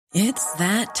It's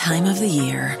that time of the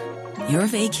year. Your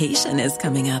vacation is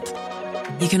coming up.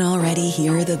 You can already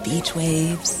hear the beach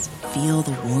waves, feel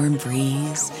the warm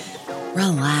breeze,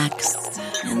 relax,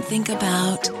 and think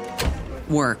about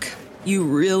work. You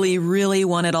really, really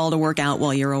want it all to work out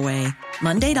while you're away.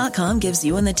 Monday.com gives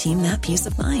you and the team that peace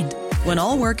of mind. When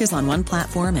all work is on one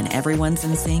platform and everyone's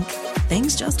in sync,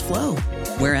 things just flow.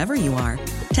 Wherever you are,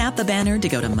 tap the banner to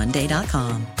go to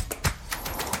Monday.com.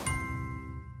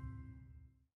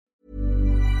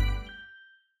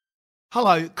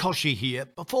 Hello, Koshi here.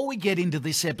 Before we get into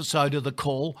this episode of The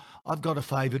Call, I've got a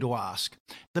favour to ask.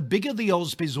 The bigger the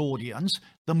Ausbiz audience,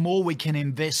 the more we can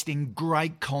invest in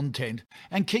great content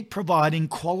and keep providing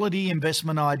quality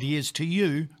investment ideas to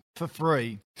you for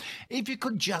free. If you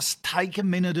could just take a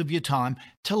minute of your time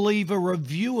to leave a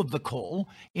review of The Call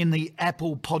in the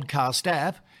Apple Podcast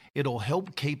app, it'll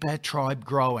help keep our tribe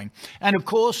growing. And of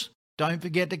course, don't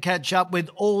forget to catch up with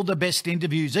all the best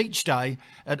interviews each day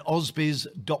at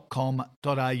ausbiz.com.au.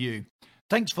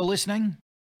 Thanks for listening.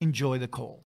 Enjoy The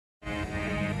Call.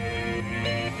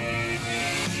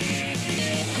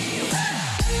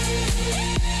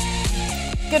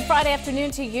 Good Friday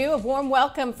afternoon to you. A warm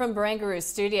welcome from Barangaroo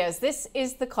Studios. This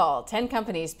is The Call. 10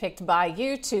 companies picked by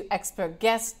you, 2 expert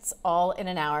guests, all in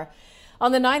an hour.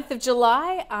 On the 9th of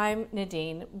July, I'm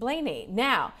Nadine Blaney.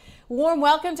 Now, warm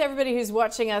welcome to everybody who's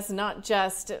watching us, not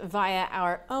just via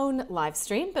our own live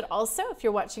stream, but also if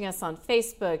you're watching us on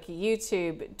Facebook,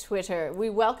 YouTube, Twitter. We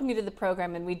welcome you to the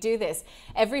program, and we do this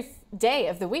every day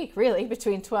of the week, really,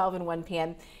 between 12 and 1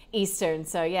 p.m. Eastern.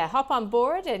 So yeah, hop on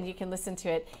board and you can listen to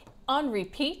it on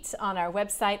repeat on our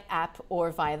website, app,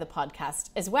 or via the podcast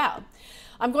as well.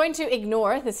 I'm going to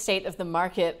ignore the state of the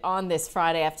market on this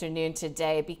Friday afternoon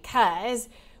today because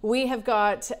we have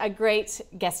got a great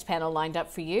guest panel lined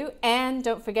up for you. And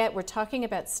don't forget, we're talking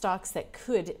about stocks that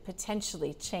could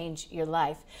potentially change your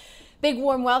life. Big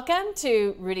warm welcome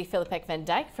to Rudi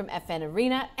Filapek-Vandyck from FN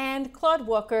Arena and Claude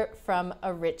Walker from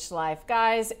A Rich Life.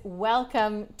 Guys,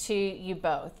 welcome to you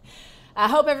both. I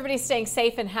hope everybody's staying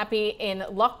safe and happy in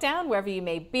lockdown, wherever you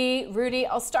may be. Rudi,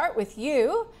 I'll start with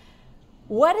you.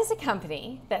 What is a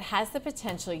company that has the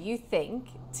potential, you think,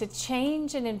 to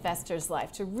change an investor's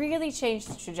life, to really change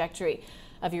the trajectory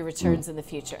of your returns in the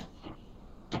future?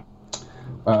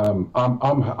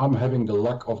 I'm having the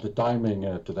luck of the timing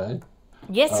today.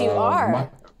 Yes, you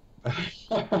are.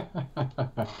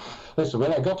 Listen,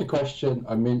 when I got the question,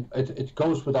 I mean, it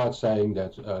goes without saying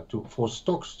that for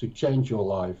stocks to change your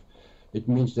life, it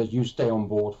means that you stay on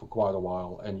board for quite a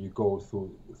while and you go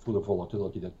through the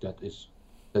volatility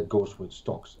that goes with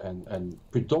stocks, and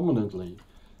predominantly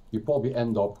you probably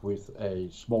end up with a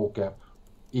small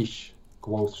cap-ish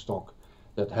growth stock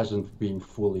that hasn't been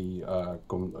fully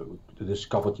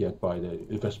discovered yet by the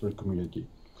investment community.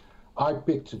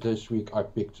 This week I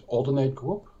picked Alternate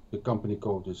Group. The company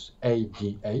code is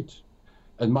AD8,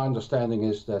 and my understanding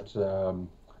is that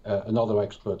another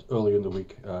expert earlier in the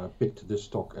week picked this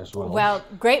stock as well. Well,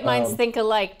 great minds think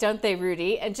alike, don't they,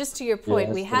 Rudi? And just to your point,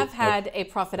 yes, we have had a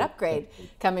profit upgrade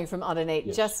coming from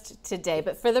Alternate just today.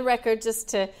 But for the record, just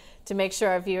to make sure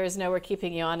our viewers know we're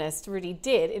keeping you honest, Rudi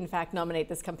did, in fact, nominate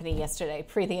this company yesterday,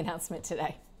 pre the announcement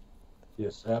today.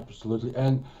 Yes, absolutely.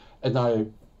 And I,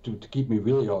 to keep me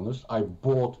really honest, I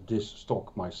bought this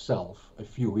stock myself a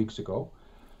few weeks ago.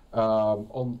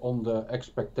 On the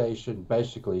expectation,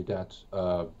 basically, that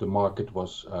the market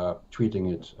was treating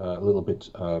it a little bit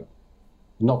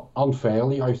not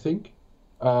unfairly, I think.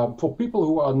 For people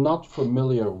who are not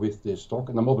familiar with this stock,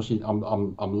 and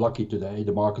I'm lucky today.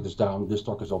 The market is down. This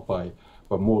stock is up by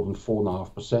more than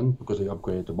 4.5% because they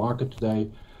upgraded the market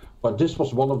today. But this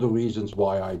was one of the reasons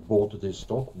why I bought this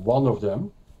stock. One of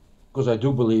them, because I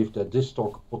do believe that this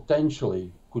stock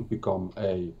potentially could become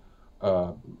a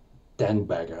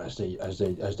 10-bagger, as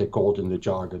they call it in the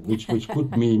jargon, which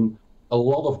could mean a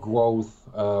lot of growth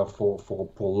for a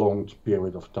prolonged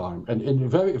period of time. And in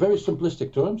very, very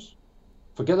simplistic terms,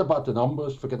 forget about the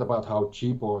numbers, forget about how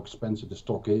cheap or expensive the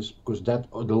stock is, because that,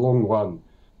 in the long run,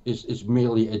 is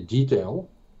merely a detail.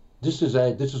 This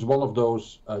is one of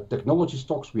those technology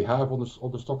stocks we have on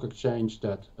the stock exchange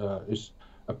that is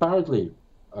apparently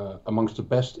amongst the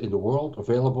best in the world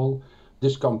available.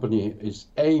 This company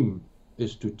aim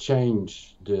is to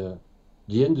change the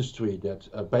industry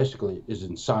that basically is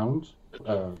in sound,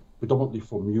 predominantly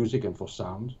for music and for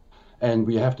sound. And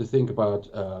we have to think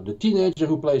about the teenager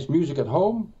who plays music at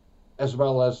home, as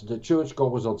well as the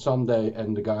churchgoers on Sunday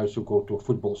and the guys who go to a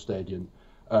football stadium,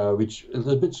 which is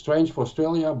a bit strange for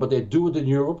Australia, but they do it in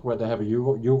Europe, where they have a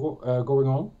Euro going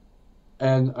on.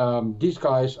 And these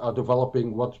guys are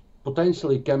developing what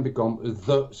potentially can become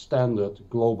the standard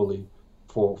globally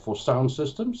for sound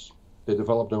systems. They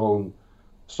develop their own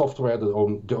software, their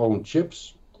own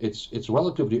chips. It's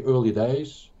relatively early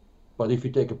days, but if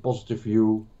you take a positive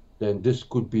view, then this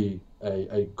could be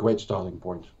a great starting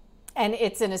point. And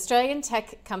it's an Australian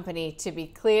tech company, to be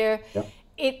clear. Yep.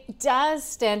 It does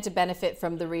stand to benefit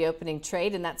from the reopening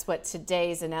trade, and that's what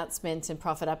today's announcement and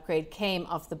profit upgrade came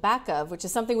off the back of, which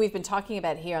is something we've been talking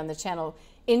about here on the channel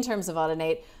in terms of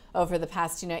Audinate over the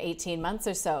past 18 months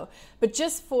or so. But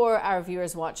just for our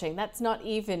viewers watching, that's not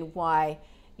even why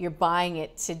you're buying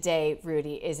it today,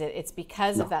 Rudi, is it? It's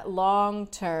because of that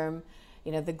long-term,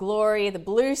 the glory, the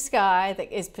blue sky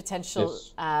that is potentially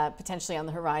on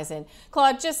the horizon.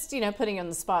 Claude, just putting you on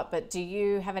the spot, but do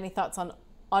you have any thoughts on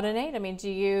Audinate? I mean, do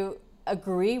you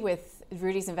agree with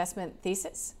Rudi's investment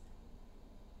thesis?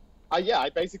 Yeah, I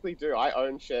basically do. I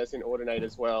own shares in Audinate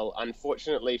as well.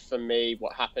 Unfortunately for me,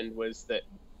 what happened was that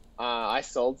I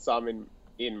sold some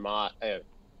in March,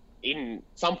 in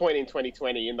some point in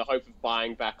 2020 in the hope of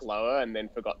buying back lower, and then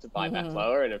forgot to buy back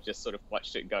lower, and have just sort of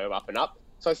watched it go up and up.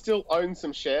 So I still own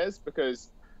some shares because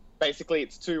basically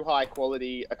it's too high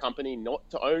quality a company not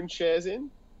to own shares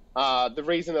in. The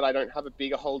reason that I don't have a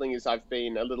bigger holding is I've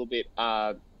been a little bit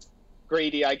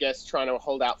greedy, I guess, trying to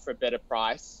hold out for a better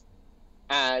price.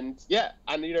 And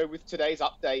with today's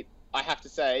update, I have to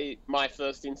say my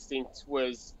first instinct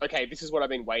was, okay, this is what I've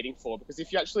been waiting for. Because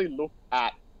if you actually look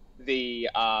at the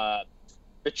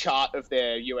chart of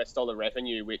their US dollar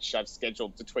revenue, which I've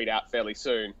scheduled to tweet out fairly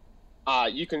soon,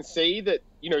 you can see that,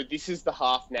 this is the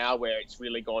half now where it's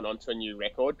really gone on to a new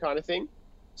record kind of thing.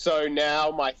 So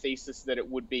now my thesis that it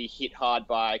would be hit hard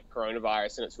by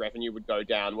coronavirus and its revenue would go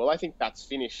down, well, I think that's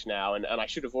finished now, and I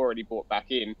should have already bought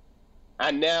back in.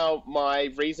 And now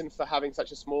my reason for having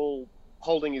such a small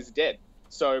holding is dead.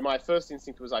 So my first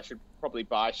instinct was I should probably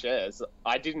buy shares.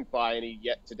 I didn't buy any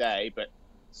yet today, but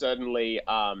certainly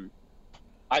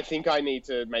I think I need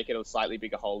to make it a slightly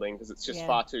bigger holding because it's just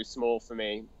far too small for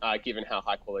me, given how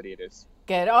high quality it is.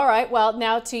 Good. All right. Well,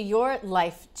 now to your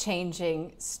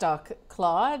life-changing stock,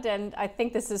 Claude, and I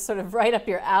think this is sort of right up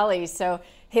your alley, so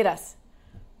hit us.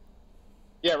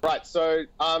 Yeah, right. So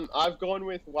I've gone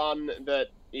with one that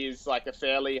is like a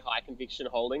fairly high conviction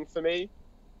holding for me.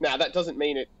 Now, that doesn't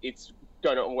mean it's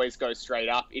going to always go straight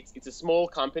up. It's a small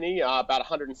company, about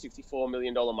 $164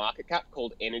 million market cap,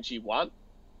 called Energy One.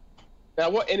 Now,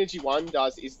 what Energy One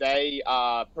does is they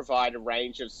provide a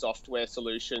range of software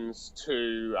solutions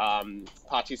to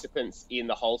participants in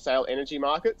the wholesale energy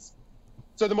markets.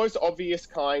 So the most obvious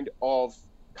kind of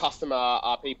customer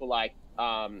are people like,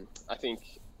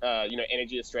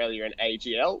 Energy Australia and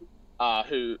AGL,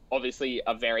 who obviously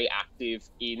are very active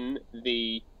in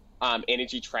the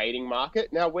energy trading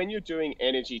market. Now, when you're doing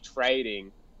energy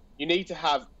trading, you need to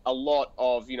have a lot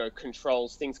of,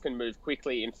 controls. Things can move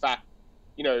quickly. In fact,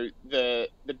 the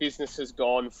business has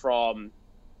gone from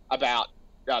about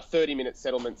 30-minute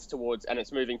settlements and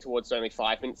it's moving towards only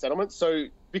 5-minute settlements. So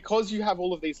because you have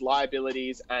all of these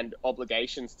liabilities and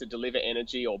obligations to deliver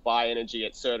energy or buy energy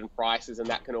at certain prices, and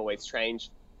that can always change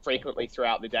frequently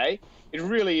throughout the day, it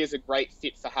really is a great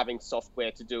fit for having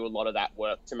software to do a lot of that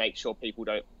work to make sure people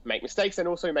don't make mistakes, and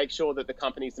also make sure that the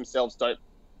companies themselves don't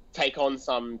take on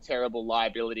some terrible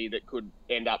liability that could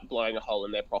end up blowing a hole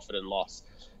in their profit and loss.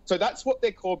 So that's what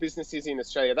their core business is in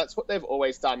Australia. That's what they've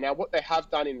always done. Now, what they have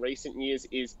done in recent years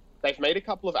is they've made a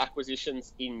couple of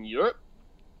acquisitions in Europe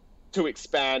to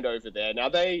expand over there. Now,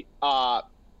 they are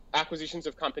acquisitions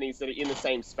of companies that are in the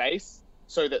same space,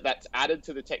 so that's added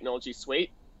to the technology suite,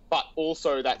 but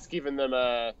also that's given them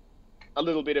a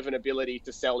little bit of an ability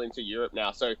to sell into Europe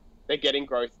now. So they're getting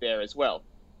growth there as well.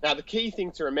 Now, the key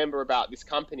thing to remember about this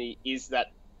company is that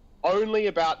only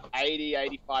about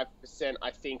 80-85%, I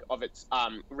think, of its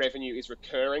revenue is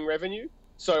recurring revenue.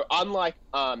 So unlike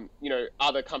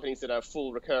other companies that are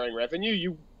full recurring revenue,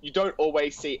 you don't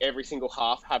always see every single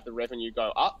half have the revenue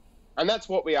go up. And that's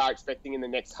what we are expecting in the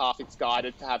next half. It's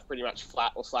guided to have pretty much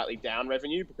flat or slightly down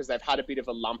revenue because they've had a bit of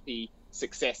a lumpy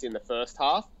success in the first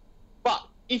half. But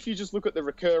if you just look at the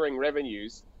recurring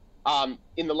revenues,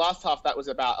 in the last half, that was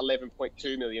about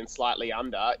 11.2 million, slightly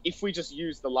under. If we just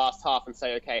use the last half and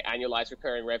say, okay, annualized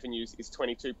recurring revenues is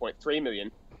 22.3 million,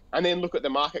 and then look at the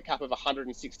market cap of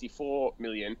 164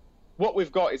 million, what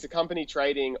we've got is a company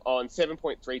trading on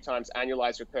 7.3 times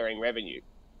annualized recurring revenue.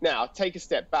 Now, take a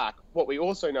step back. What we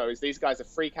also know is these guys are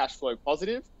free cash flow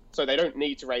positive, so they don't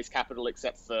need to raise capital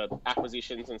except for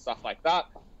acquisitions and stuff like that.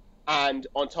 And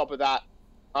on top of that,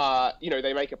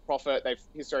 they make a profit, they've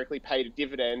historically paid a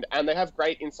dividend, and they have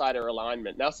great insider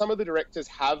alignment. Now, some of the directors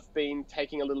have been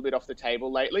taking a little bit off the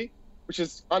table lately, which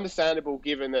is understandable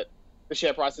given that the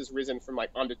share price has risen from like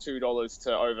under $2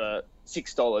 to over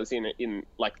 $6 in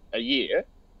like a year.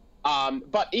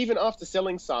 But even after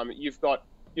selling some, you've got,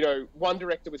 one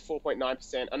director with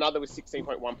 4.9%, another with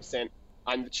 16.1%,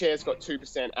 and the chair's got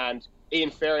 2%, and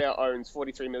Ian Ferrier owns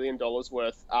 $43 million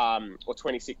worth, or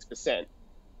 26%.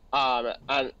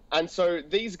 And so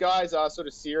these guys are sort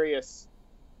of serious.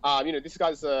 This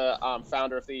guy's the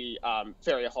founder of the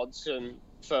Ferrier Hodgson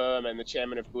firm and the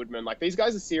chairman of Goodman. Like, these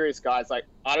guys are serious guys. Like,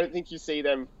 I don't think you see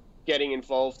them getting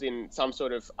involved in some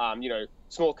sort of,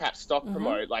 small cap stock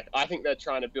promote. Like, I think they're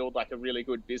trying to build like a really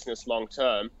good business long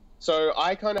term. So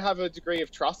I kind of have a degree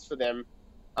of trust for them,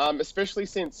 especially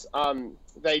since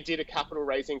they did a capital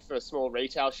raising for small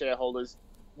retail shareholders.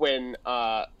 When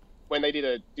they did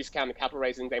a discounted capital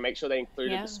raising, they make sure they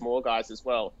included the small guys as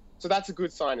well. So that's a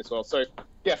good sign as well. So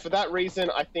yeah, for that reason,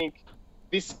 I think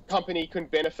this company can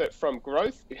benefit from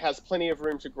growth. It has plenty of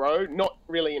room to grow, not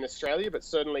really in Australia, but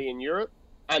certainly in Europe.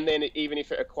 And then even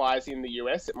if it acquires in the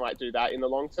US, it might do that in the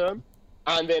long term.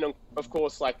 And then, of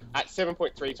course, like at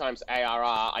 7.3 times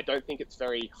ARR, I don't think it's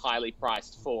very highly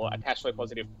priced for a cash flow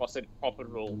positive,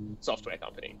 profitable software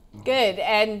company. Good.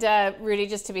 And Rudi,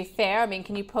 just to be fair, I mean,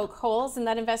 can you poke holes in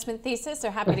that investment thesis,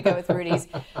 or happy to go with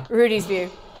Rudi's view?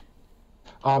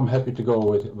 I'm happy to go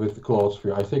with Claude's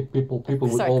view. I think people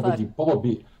would already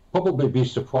probably be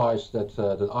surprised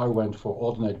that I went for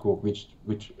Audinate Group,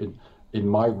 which in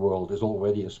my world is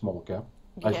already a small cap.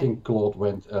 Yeah. I think Claude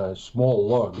went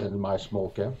smaller than my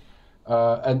small cap,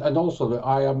 and also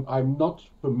I'm not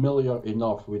familiar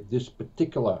enough with this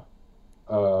particular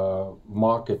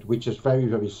market, which is very,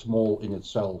 very small in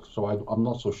itself. So I'm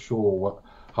not so sure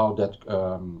how that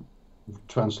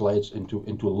translates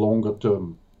into longer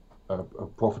term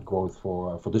profit growth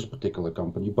for this particular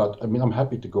company. But I mean, I'm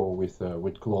happy to go with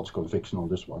Claude's conviction on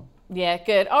this one. Yeah,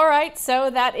 good. All right, so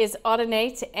that is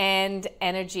Audinate and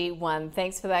Energy One.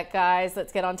 Thanks for that, guys.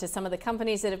 Let's get on to some of the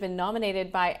companies that have been nominated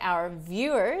by our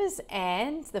viewers.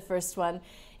 And the first one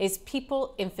is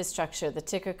People Infrastructure. The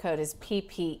ticker code is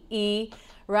PPE.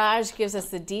 Raj gives us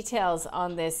the details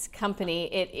on this company.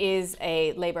 It is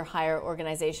a labor hire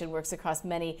organization, works across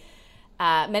many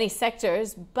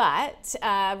sectors, but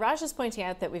Raj is pointing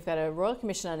out that we've got a Royal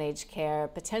Commission on Aged Care,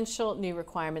 potential new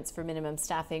requirements for minimum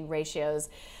staffing ratios.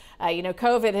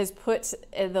 COVID has put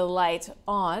the light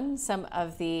on some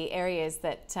of the areas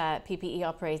that PPE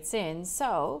operates in.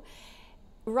 So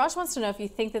Raj wants to know if you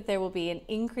think that there will be an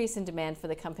increase in demand for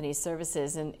the company's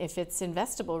services and if it's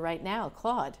investable right now.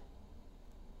 Claude?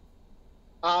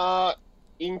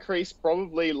 Increase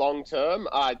probably long term.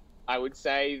 I would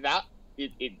say that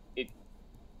it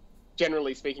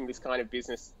generally speaking, this kind of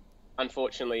business,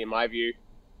 unfortunately, in my view,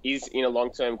 is in a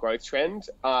long-term growth trend.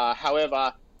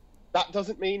 However, that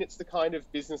doesn't mean it's the kind of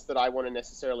business that I want to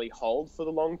necessarily hold for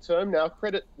the long term. Now,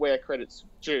 credit where credit's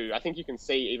due. I think you can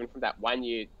see even from that 1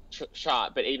 year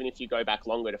chart, but even if you go back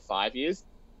longer to 5 years,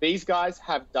 these guys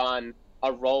have done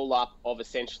a roll-up of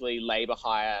essentially labor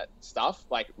hire stuff,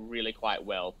 like really quite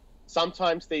well.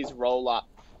 Sometimes these roll-up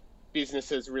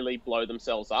businesses really blow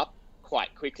themselves up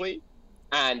quite quickly,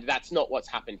 and that's not what's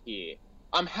happened here.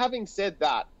 Having said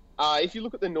that, if you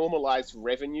look at the normalized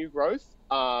revenue growth,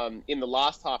 in the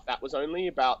last half, that was only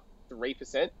about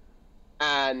 3%.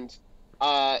 And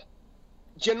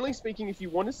generally speaking, if you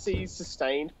want to see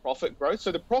sustained profit growth,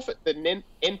 so the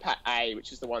NPAT-A,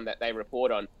 which is the one that they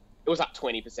report on, it was up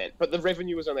 20%, but the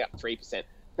revenue was only up 3%.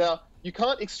 Now, you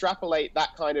can't extrapolate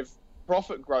that kind of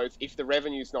profit growth if the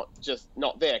revenue's not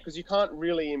there, because you can't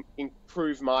really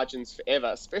improve margins forever,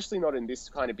 especially not in this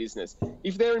kind of business.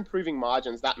 If they're improving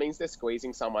margins, that means they're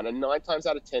squeezing someone, and 9 times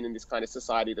out of 10 in this kind of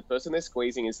society, the person they're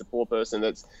squeezing is the poor person,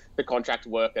 that's the contract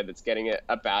worker that's getting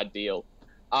a bad deal.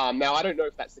 Now, I don't know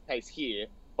if that's the case here,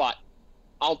 but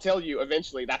I'll tell you,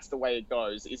 eventually that's the way it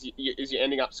goes, is you're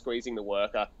ending up squeezing the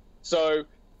worker. So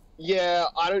yeah,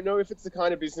 I don't know if it's the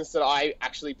kind of business that I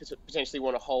actually potentially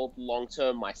want to hold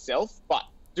long-term myself, but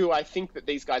do I think that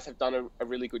these guys have done a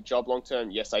really good job long-term?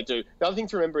 Yes, I do. The other thing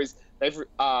to remember is they've,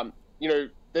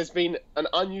 there's been an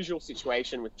unusual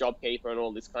situation with JobKeeper and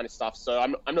all this kind of stuff, so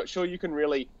I'm not sure you can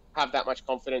really have that much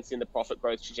confidence in the profit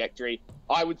growth trajectory.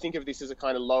 I would think of this as a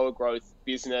kind of lower growth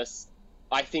business.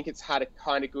 I think it's had a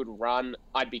kind of good run.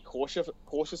 I'd be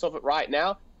cautious of it right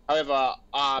now. However,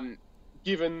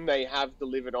 given they have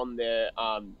delivered on their,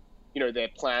 their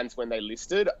plans when they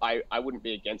listed, I wouldn't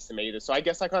be against them either. So I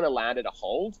guess I kind of landed a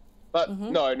hold. But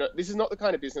no, this is not the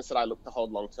kind of business that I look to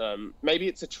hold long term. Maybe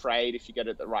it's a trade if you get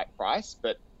it at the right price,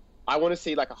 but I want to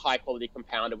see like a high quality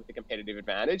compounder with a competitive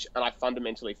advantage, and I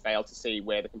fundamentally fail to see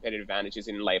where the competitive advantage is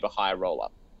in labor hire roll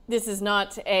up. This is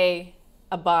not a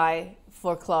buy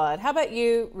for Claude. How about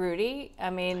you, Rudi?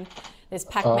 I mean, this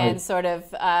Pac-Man sort of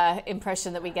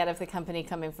impression that we get of the company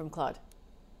coming from Claude.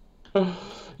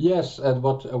 Yes, and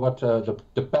what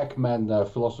the Pac-Man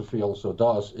philosophy also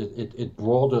does, it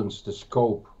broadens the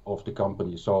scope of the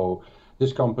company. So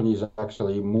this company is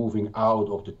actually moving out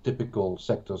of the typical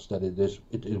sectors that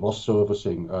it was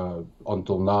servicing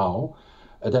until now.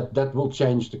 That will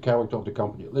change the character of the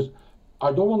company. Listen,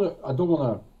 I don't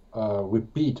want to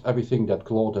repeat everything that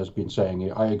Claude has been saying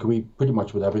here. I agree pretty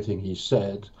much with everything he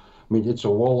said. I mean, it's a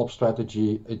roll-up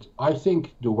strategy. I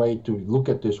think the way to look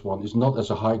at this one is not as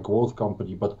a high-growth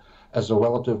company, but as a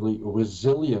relatively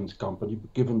resilient company,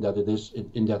 given that it is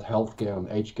in that healthcare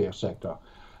and aged care sector.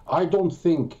 I don't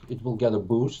think it will get a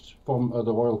boost from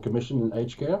the Royal Commission in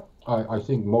aged care. I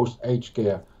think most aged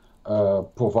care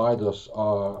providers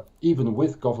are, even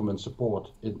with government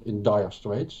support, in dire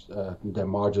straits. Their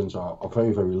margins are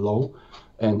very, very low,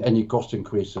 and any cost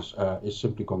increases is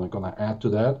simply going to add to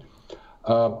that.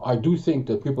 I do think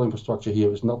that people infrastructure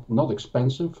here is not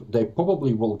expensive. They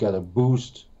probably will get a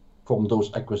boost from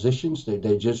those acquisitions.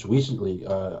 They just recently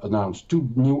announced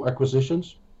 2 new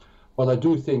acquisitions, but I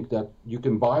do think that you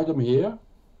can buy them here.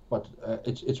 But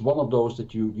it's one of those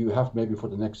that you have maybe for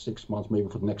the next 6 months, maybe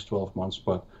for the next 12 months.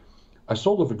 But I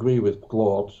sort of agree with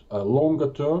Claude.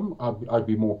 Longer term, I'd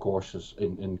be more cautious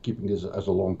in keeping this as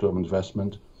a long-term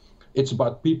investment. It's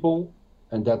about people,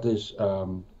 and that is.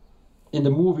 In the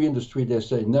movie industry, they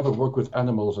say never work with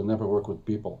animals and never work with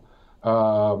people.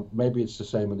 Maybe it's the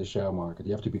same in the share market.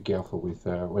 You have to be careful with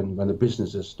when the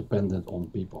business is dependent on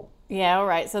people. Yeah, all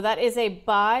right. So that is a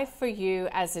buy for you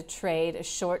as a trade, a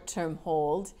short-term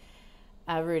hold.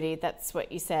 Rudi, that's what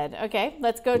you said. Okay,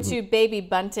 let's go to Baby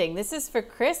Bunting. This is for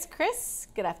Chris. Chris,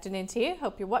 good afternoon to you.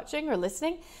 Hope you're watching or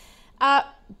listening.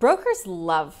 Brokers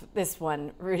love this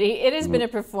one, Rudi. It has been a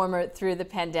performer through the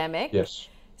pandemic. Yes.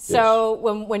 So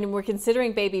when we're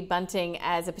considering Baby Bunting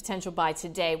as a potential buy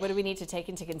today, what do we need to take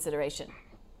into consideration?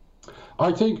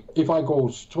 I think if I go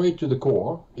straight to the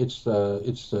core, it's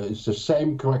the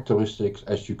same characteristics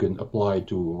as you can apply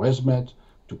to ResMed,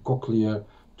 to Cochlear,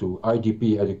 to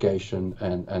IDP Education,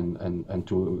 and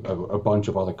to a bunch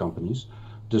of other companies.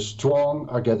 The strong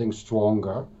are getting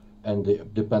stronger, and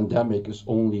the pandemic is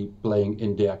only playing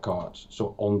in their cards.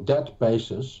 So on that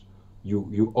basis,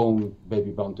 you own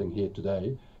Baby Bunting here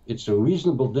today. It's a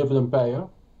reasonable dividend payer.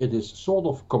 It is sort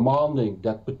of commanding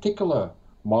that particular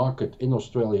market in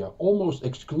Australia almost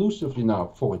exclusively now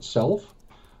for itself.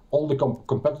 All the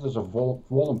competitors have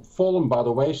fallen by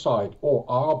the wayside or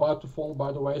are about to fall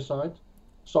by the wayside.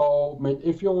 So, I mean,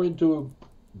 if you're into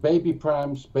baby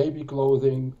prams, baby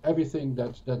clothing, everything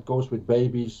that goes with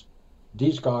babies,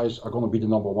 these guys are going to be the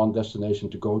 #1 destination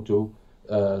to go to.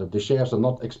 The shares are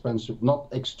not expensive,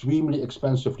 not extremely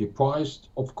expensively priced.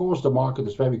 Of course, the market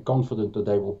is very confident that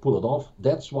they will pull it off.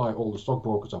 That's why all the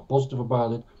stockbrokers are positive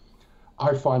about it.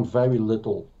 I find very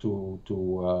little to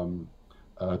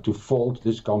fault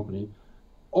this company,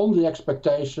 on the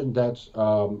expectation that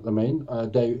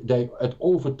they at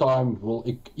over time will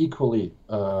equally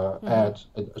add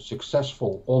a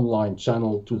successful online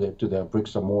channel to their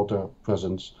bricks and mortar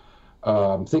presence.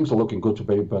 Things are looking good for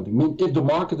Baby Bunting. I mean, if the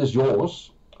market is yours,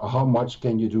 how much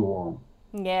can you do wrong?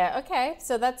 Yeah, okay.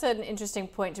 So that's an interesting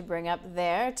point to bring up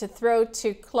there. To throw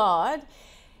to Claude,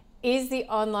 is the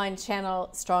online channel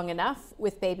strong enough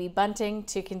with Baby Bunting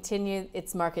to continue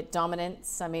its market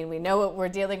dominance? I mean, we know what we're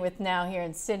dealing with now here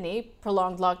in Sydney.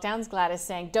 Prolonged lockdowns. Gladys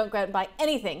saying, don't go out and buy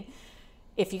anything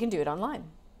if you can do it online.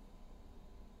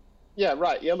 Yeah,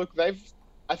 right. Yeah, look, I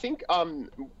think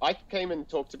I came and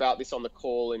talked about this on the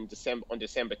call on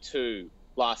December 2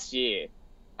 last year,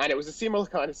 and it was a similar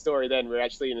kind of story then. We were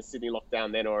actually in a Sydney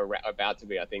lockdown then, or about to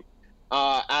be, I think.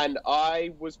 And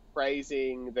I was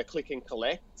praising the click and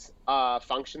collect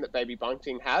function that Baby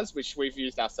Bunting has, which we've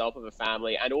used ourselves as a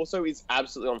family, and also is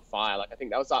absolutely on fire. Like, I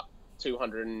think that was up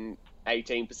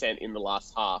 218% in the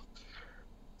last half.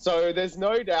 So there's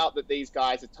no doubt that these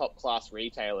guys are top class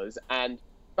retailers. And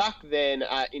back then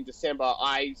in December,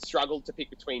 I struggled to pick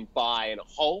between buy and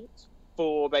hold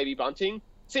for Baby Bunting,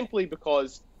 simply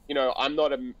because, you know,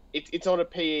 it's on a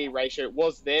PE ratio. It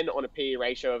was then on a PE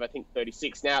ratio of, I think,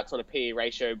 36. Now it's on a PE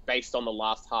ratio based on the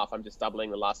last half. I'm just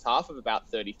doubling the last half of about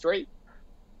 33.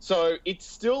 So it's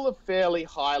still a fairly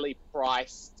highly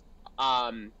priced,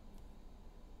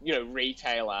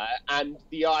 retailer. And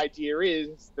the idea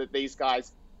is that these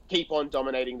guys keep on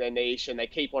dominating their niche and they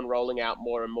keep on rolling out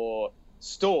more and more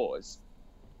stores.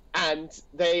 And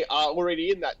they are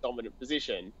already in that dominant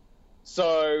position.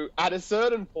 So at a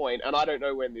certain point, and I don't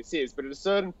know when this is, but at a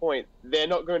certain point, they're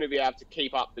not going to be able to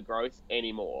keep up the growth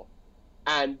anymore.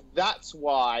 And that's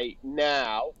why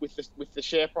now, with the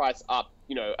share price up,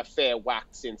 a fair whack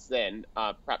since then,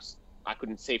 perhaps I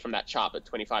couldn't see from that chart, but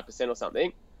 25% or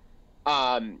something.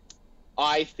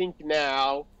 I think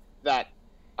now that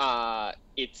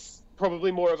it's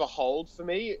probably more of a hold for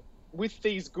me with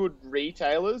these good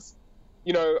retailers.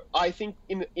 I think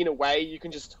in a way you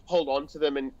can just hold on to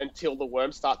them until the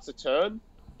worm starts to turn.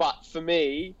 But for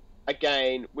me,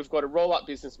 again, we've got a roll-up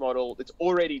business model that's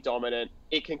already dominant.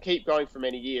 It can keep going for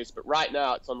many years, but right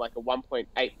now it's on like a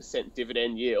 1.8%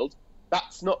 dividend yield.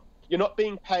 You're not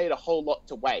being paid a whole lot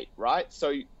to wait, right?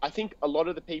 So I think a lot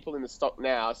of the people in the stock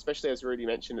now, especially as Rudi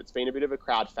mentioned, it's been a bit of a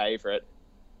crowd favorite.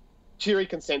 Cheery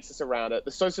consensus around it.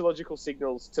 The sociological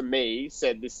signals to me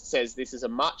says this is a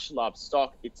much loved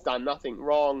stock. It's done nothing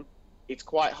wrong. It's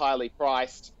quite highly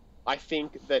priced. I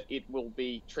think that it will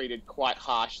be treated quite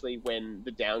harshly when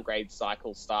the downgrade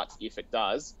cycle starts, if it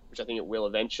does, which I think it will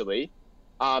eventually.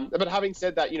 But having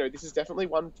said that, this is definitely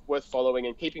one worth following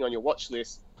and keeping on your watch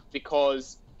list,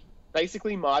 because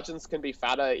basically margins can be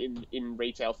fatter in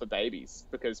retail for babies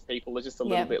because people are just a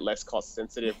little bit less cost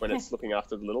sensitive when it's looking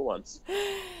after the little ones.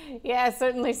 Yeah,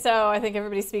 certainly so. I think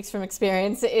everybody speaks from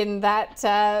experience in that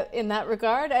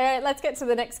regard. All right, let's get to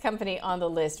the next company on the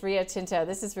list, Rio Tinto.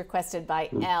 This is requested by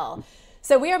L.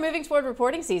 So we are moving toward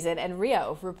reporting season, and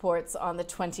Rio reports on the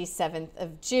 27th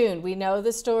of June. We know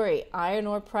the story, iron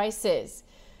ore prices.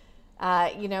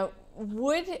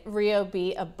 Would Rio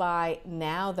be a buy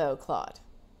now, though, Claude?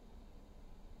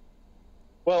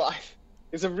 Well,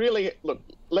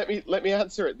 let me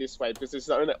answer it this way, because it's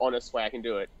the only honest way I can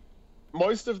do it.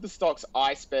 Most of the stocks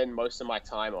I spend most of my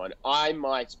time on, I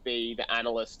might be the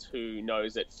analyst who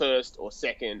knows it first or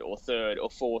second or third or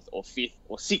fourth or fifth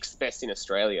or sixth best in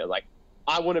Australia. Like,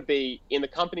 I want to be in the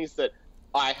companies that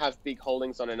I have big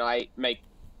holdings on and I make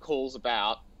calls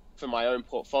about for my own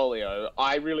portfolio.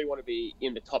 I really want to be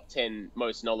in the top 10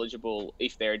 most knowledgeable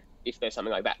if there's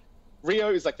something like that.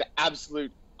 Rio is like the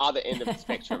absolute other end of the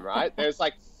spectrum, right? There's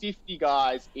like 50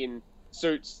 guys in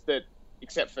suits that,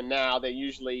 except for now, they're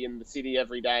usually in the city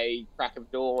every day, crack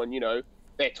of dawn,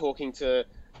 they're talking to,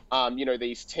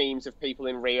 these teams of people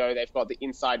in Rio. They've got the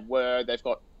inside word. They've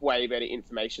got way better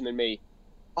information than me.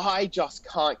 I just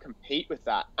can't compete with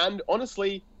that. And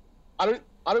honestly, I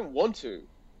don't want to,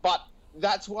 but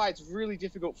that's why it's really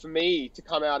difficult for me to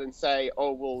come out and say,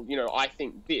 oh, well, I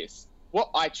think this.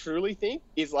 What I truly think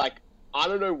is like, I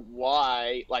don't know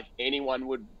why anyone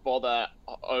would bother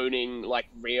owning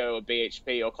Rio or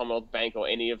BHP or Commonwealth Bank or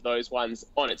any of those ones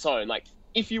on its own. Like,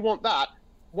 if you want that,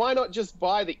 why not just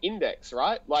buy the index,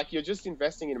 right? Like, you're just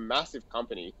investing in a massive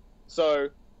company.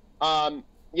 So, I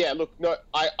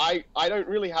don't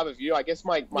really have a view. I guess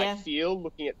my feel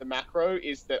looking at the macro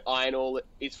is that iron ore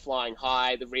is flying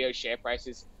high. The Rio share price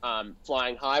is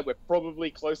flying high. We're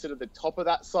probably closer to the top of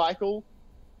that cycle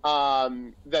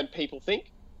than people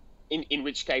think. In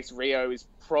which case Rio has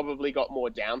probably got more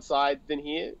downside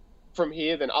from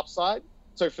here than upside.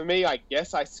 So for me, I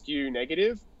guess I skew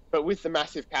negative, but with the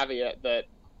massive caveat that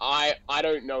I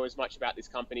don't know as much about this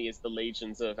company as the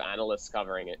legions of analysts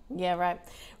covering it. Yeah, right.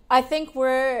 I think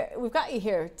we've got you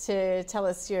here to tell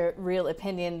us your real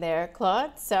opinion there,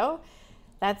 Claude. So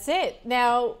that's it.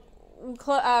 Now,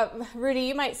 Rudi,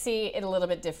 you might see it a little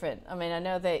bit different. I mean, I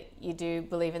know that you do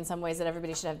believe in some ways that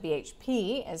everybody should have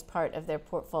BHP as part of their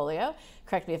portfolio.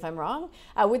 Correct me if I'm wrong.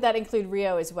 Would that include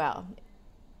Rio as well?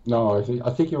 No,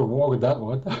 I think you're wrong with that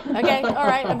one. Okay, all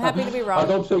right. I'm happy to be wrong. I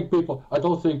don't think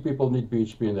people need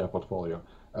BHP in their portfolio.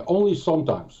 Only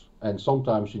sometimes, and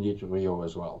sometimes you need Rio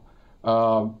as well.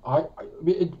 I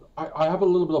have a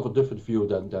little bit of a different view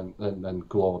than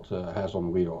Claude has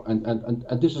on Rio,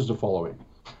 and this is the following.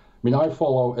 I mean, I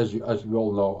follow, as you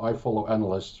all know, I follow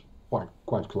analysts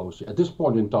quite closely. At this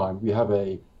point in time, we have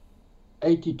a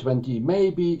 80-20,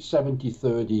 maybe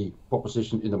 70-30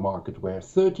 proposition in the market, where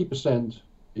 30%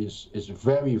 is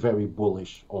very, very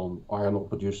bullish on iron ore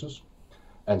producers,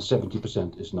 and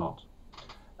 70% is not.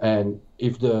 And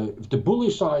if the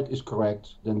bullish side is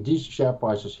correct, then these share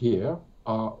prices here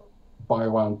are by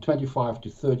around 25 to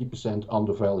 30%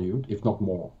 undervalued, if not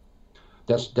more.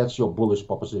 That's your bullish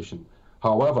proposition.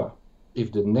 However,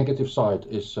 if the negative side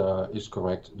is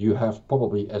correct, you have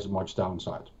probably as much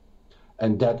downside.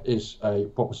 And that is a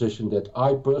proposition that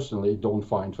I personally don't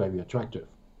find very attractive.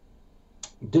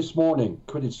 This morning,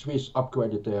 Credit Suisse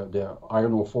upgraded their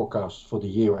iron ore forecast for the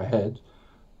year ahead.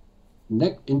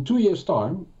 In 2 years'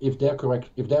 time, if their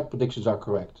predictions are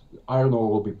correct, iron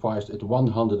ore will be priced at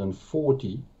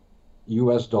 $140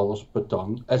 per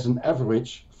ton as an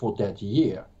average for that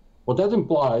year. What that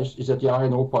implies is that the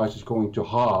iron ore price is going to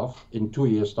halve in 2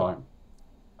 years' time.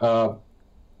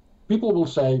 People will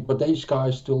say, but these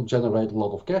guys still generate a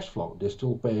lot of cash flow. They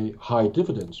still pay high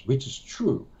dividends, which is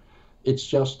true. It's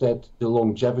just that the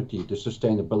longevity, the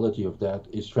sustainability of that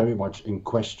is very much in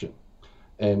question.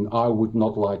 And I would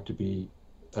not like to be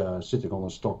sitting on a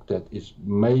stock that is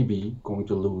maybe going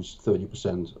to lose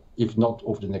 30%, if not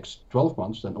over the next 12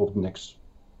 months, then over the next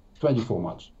 24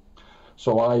 months.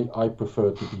 So I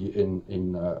prefer to be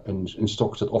in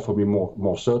stocks that offer me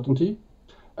more certainty.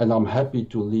 And I'm happy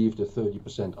to leave the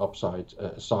 30% upside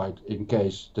aside in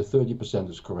case the 30%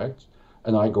 is correct,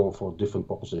 and I go for different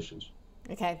propositions.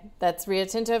 Okay, that's Rio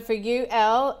Tinto for you,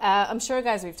 Elle. I'm sure,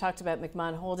 guys, we've talked about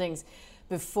McMahon Holdings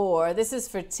before. This is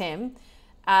for Tim.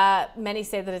 Many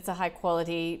say that it's a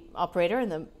high-quality operator in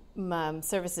the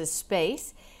services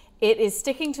space. It is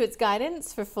sticking to its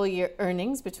guidance for full-year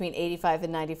earnings between $85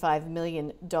 and $95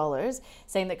 million,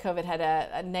 saying that COVID had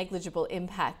a negligible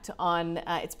impact on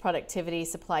its productivity,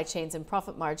 supply chains, and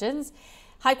profit margins.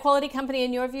 High-quality company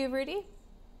in your view, Rudi?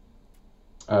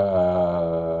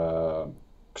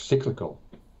 Cyclical.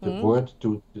 The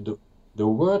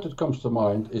word that comes to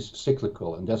mind is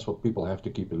cyclical, and that's what people have to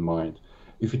keep in mind.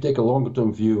 If you take a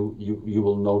longer-term view, you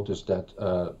will notice that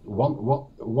the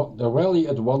rally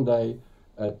at one day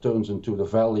turns into the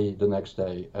valley the next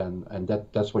day, and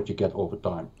that's what you get over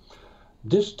time.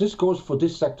 This goes for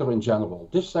this sector in general.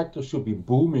 This sector should be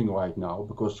booming right now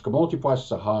because commodity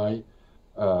prices are high.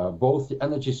 Both the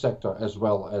energy sector as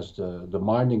well as the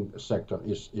mining sector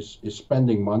is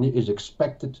spending money, is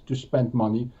expected to spend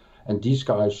money, and these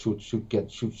guys should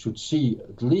see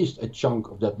at least a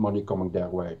chunk of that money coming their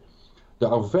way. There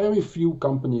are very few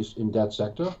companies in that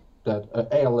sector, that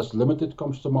ALS Limited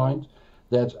comes to mind,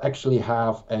 that actually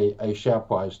have a share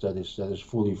price that is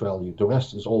fully valued. The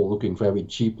rest is all looking very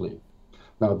cheaply.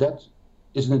 Now that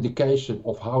is an indication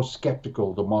of how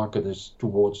skeptical the market is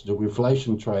towards the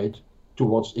reflation trade,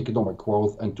 towards economic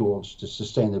growth, and towards the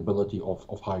sustainability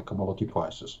of high commodity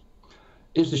prices.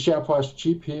 Is the share price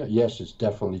cheap here? Yes, it's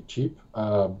definitely cheap.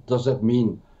 Does that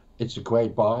mean it's a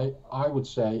great buy? I would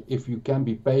say if you can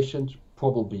be patient,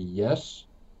 probably yes.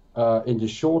 In the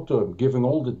short term, given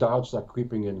all the doubts that are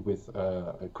creeping in with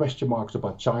question marks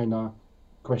about China,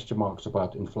 question marks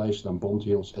about inflation and bond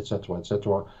yields,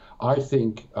 etc., I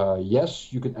think,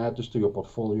 yes, you can add this to your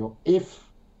portfolio if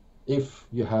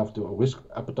you have the risk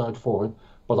appetite for it,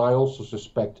 but I also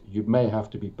suspect you may have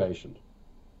to be patient.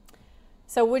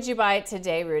 So would you buy it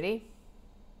today, Rudi?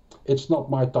 It's not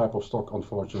my type of stock,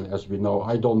 unfortunately, as we know.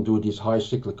 I don't do these high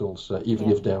cyclicals, even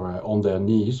if they're on their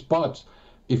knees, but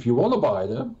if you want to buy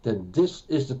them, then this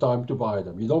is the time to buy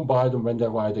them. You don't buy them when they're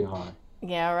riding high.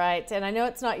 Yeah, right. And I know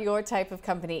it's not your type of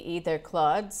company either,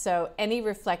 Claude. So any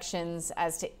reflections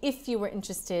as to if you were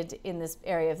interested in this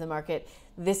area of the market,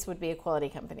 this would be a quality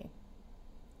company?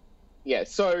 Yeah,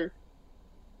 so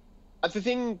the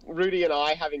thing Rudi and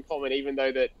I have in common, even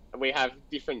though that we have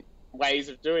different ways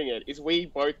of doing it, is we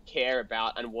both care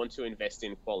about and want to invest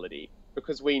in quality,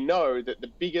 because we know that the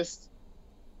biggest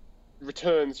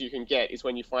returns you can get is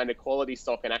when you find a quality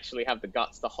stock and actually have the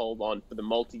guts to hold on for the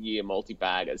multi-year,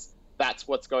 multi-baggers. That's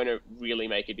what's going to really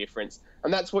make a difference.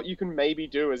 And that's what you can maybe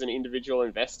do as an individual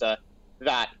investor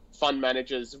that fund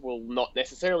managers will not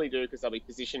necessarily do, because they'll be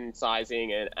position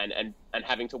sizing and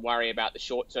having to worry about the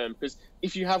short term. Because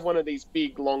if you have one of these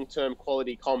big long-term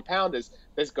quality compounders,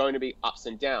 there's going to be ups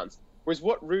and downs. Whereas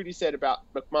what Rudi said about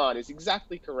McMahon is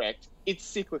exactly correct. It's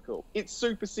cyclical. It's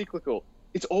super cyclical.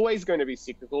 It's always going to be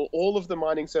cyclical. All of the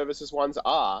mining services ones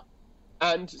are.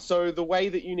 And so the way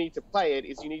that you need to play it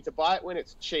is you need to buy it when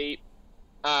it's cheap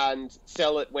and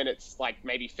sell it when it's like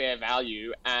maybe fair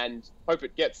value and hope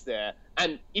it gets there.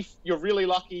 And if you're really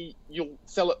lucky, you'll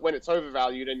sell it when it's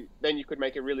overvalued, and then you could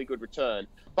make a really good return.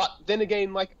 But then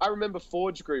again, like I remember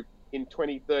Forge Group in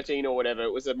 2013 or whatever,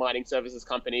 it was a mining services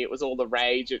company. It was all the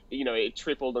rage. It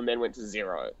tripled and then went to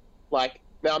zero.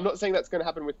 Now, I'm not saying that's going to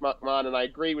happen with McMahon, and I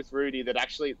agree with Rudi that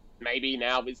actually maybe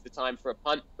now is the time for a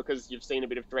punt because you've seen a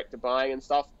bit of director buying and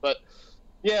stuff. But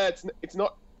yeah,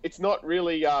 it's not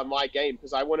really my game,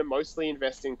 because I want to mostly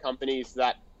invest in companies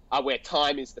that are where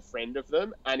time is the friend of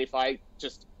them. And if I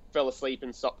just fell asleep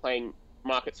and stopped playing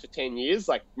markets for 10 years,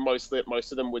 like most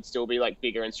of them would still be like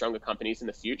bigger and stronger companies in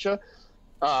the future.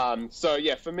 So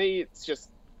yeah, for me,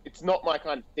 it's not my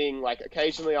kind of thing. Like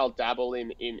occasionally I'll dabble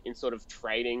in sort of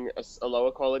trading a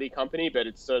lower quality company, but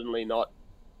it's certainly not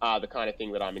the kind of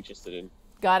thing that I'm interested in.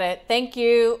 Got it. Thank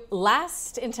you.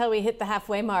 Last, until we hit the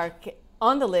halfway mark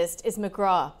on the list, is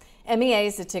McGrath. MEA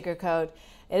is the ticker code.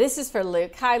 This is for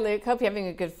Luke. Hi, Luke. Hope you're having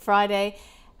a good Friday.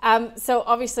 So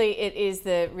obviously it is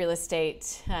the real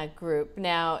estate group.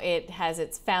 Now it has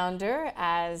its founder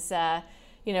as,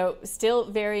 still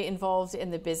very involved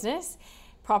in the business.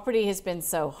 property has been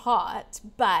so hot,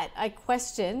 but I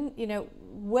question,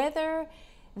 whether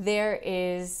there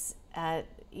is,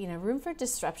 room for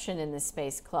disruption in this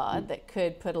space, Claude, that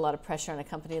could put a lot of pressure on a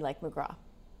company like McGrath.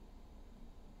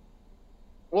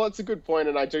 Well, it's a good point,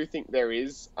 and I do think there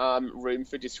is room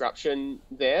for disruption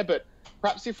there. But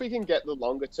perhaps if we can get the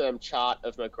longer-term chart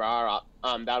of McGrath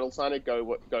up, that'll kind of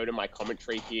go to my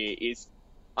commentary here. Is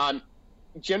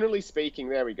generally speaking,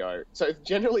 there we go. So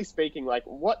generally speaking, like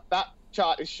what that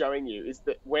chart is showing you is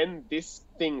that when this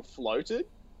thing floated,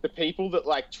 the people that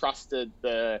like trusted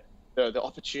the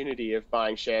opportunity of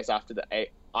buying shares after the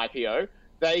IPO,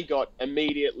 they got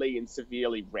immediately and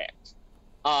severely wrecked.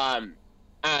 And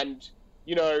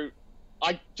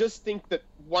I just think that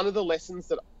one of the lessons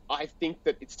that I think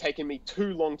that it's taken me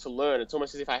too long to learn, it's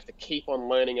almost as if I have to keep on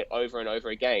learning it over and over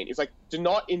again, is like, do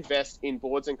not invest in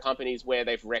boards and companies where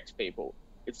they've wrecked people.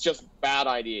 It's just a bad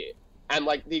idea. And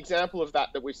like the example of that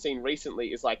we've seen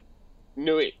recently is like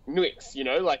Nuix,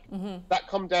 that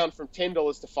come down from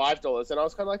 $10 to $5. And I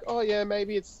was kind of like, oh yeah,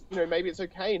 maybe it's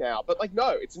okay now. But like, no,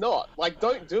 it's not. Like,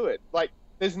 don't do it. Like,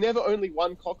 there's never only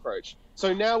one cockroach.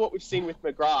 So now what we've seen with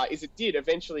McGrath is it did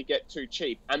eventually get too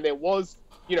cheap. And there was,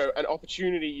 an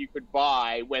opportunity you could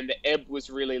buy when the ebb was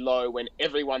really low, when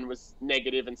everyone was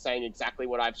negative and saying exactly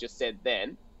what I've just said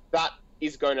then. That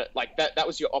is going to, like, that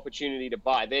was your opportunity to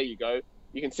buy. There you go.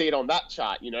 You can see it on that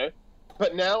chart,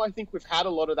 But now I think we've had a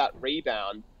lot of that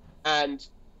rebound, and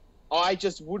I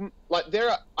just wouldn't, like,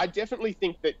 I definitely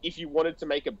think that if you wanted to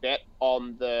make a bet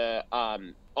on the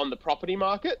property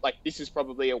market, like, this is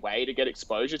probably a way to get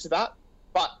exposure to that.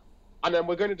 But, and then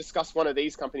we're going to discuss one of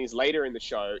these companies later in the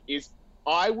show, is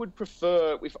I would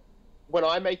prefer, when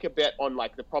I make a bet on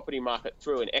like the property market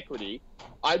through an equity,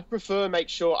 I'd prefer make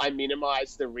sure I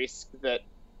minimize the risk that,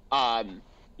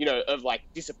 of like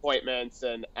disappointments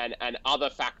and other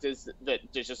factors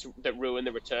that ruin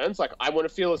the returns. Like, I want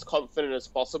to feel as confident as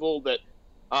possible that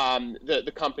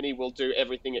the company will do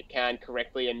everything it can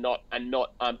correctly and not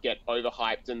get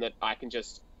overhyped, and that I can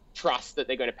just trust that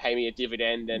they're going to pay me a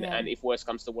dividend, and if worse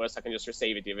comes to worse, I can just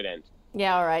receive a dividend.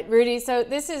 Yeah, all right. Rudi, so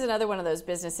this is another one of those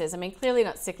businesses. I mean, clearly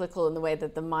not cyclical in the way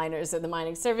that the miners or the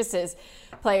mining services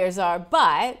players are,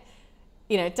 but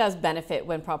it does benefit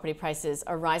when property prices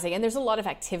are rising, and there's a lot of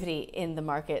activity in the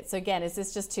market. So again, is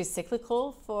this just too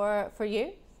cyclical for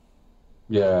you?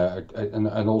 Yeah,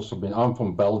 and also, I'm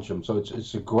from Belgium, so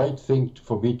it's a great thing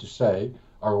for me to say.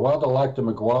 I rather like the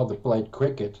McGrath that played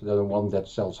cricket than the one that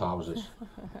sells houses.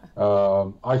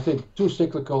 I think too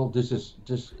cyclical.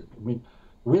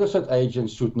 Real estate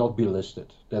agents should not be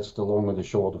listed. That's the long and the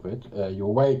short of it. You're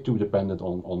way too dependent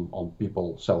on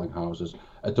people selling houses.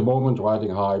 At the moment,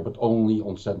 riding high, but only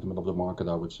on sentiment of the market,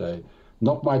 I would say.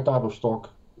 Not my type of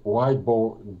stock.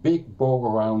 Big bow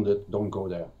around it. Don't go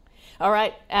there. All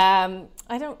right.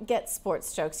 I don't get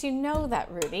sports jokes. You know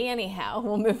that, Rudi. Anyhow,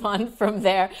 we'll move on from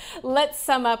there. Let's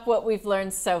sum up what we've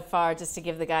learned so far, just to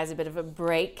give the guys a bit of a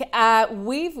break.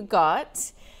 We've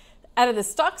got, out of the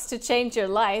stocks to change your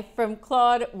life, from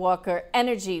Claude Walker,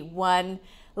 Energy One.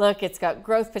 Look, it's got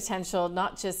growth potential,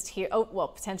 not just here,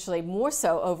 potentially more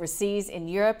so overseas in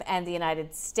Europe and the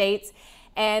United States.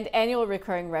 And annual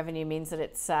recurring revenue means that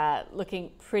it's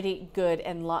looking pretty good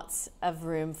and lots of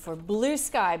room for blue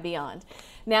sky beyond.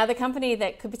 Now, the company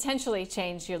that could potentially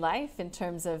change your life in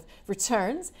terms of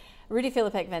returns, Rudi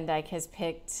Filapek-Vandyck has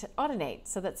picked Audinate.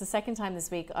 So that's the second time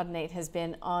this week Audinate has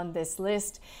been on this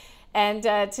list. And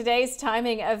today's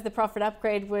timing of the profit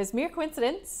upgrade was mere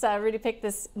coincidence. Rudi picked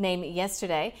this name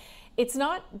yesterday. It's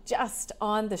not just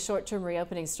on the short-term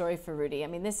reopening story for Rudi. I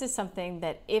mean, this is something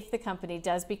that if the company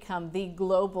does become the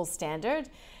global standard,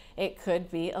 it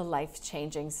could be a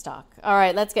life-changing stock. All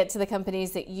right, let's get to the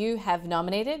companies that you have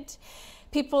nominated.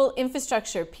 People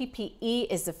Infrastructure, PPE,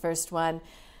 is the first one.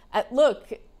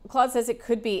 Look, Claude says it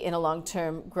could be in a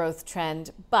long-term growth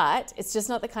trend, but it's just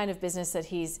not the kind of business that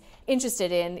he's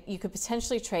interested in. You could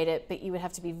potentially trade it, but you would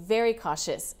have to be very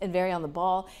cautious and very on the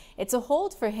ball. It's a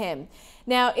hold for him.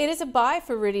 Now, it is a buy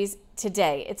for Rudi's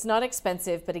today. It's not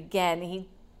expensive, but again, he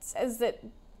says that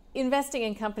investing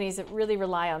in companies that really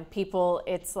rely on people,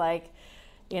 it's like,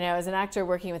 as an actor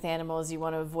working with animals, you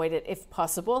want to avoid it if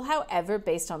possible. However,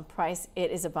 based on price,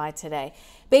 it is a buy today.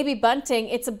 Baby Bunting,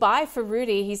 it's a buy for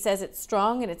Rudi. He says it's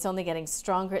strong and it's only getting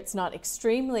stronger. It's not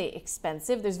extremely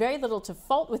expensive. There's very little to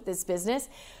fault with this business.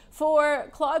 For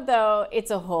Claude, though,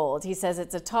 it's a hold. He says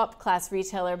it's a top-class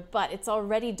retailer, but it's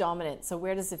already dominant. So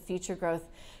where does the future growth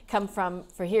come from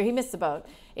for here? He missed the boat.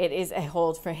 It is a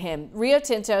hold for him. Rio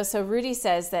Tinto, so Rudi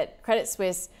says that Credit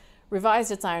Suisse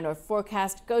revised its iron ore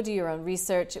forecast. Go do your own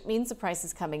research. It means the price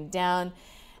is coming down.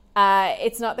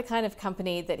 It's not the kind of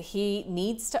company that he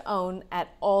needs to own at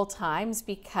all times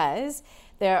because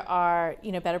there are,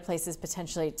 better places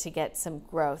potentially to get some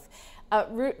growth.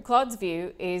 Claude's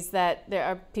view is that there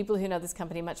are people who know this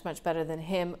company much, much better than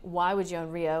him. Why would you own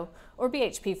Rio or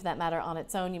BHP for that matter on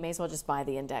its own? You may as well just buy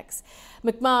the index.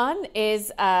 McMahon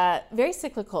is very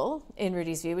cyclical in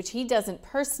Rudi's view, which he doesn't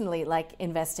personally like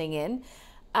investing in.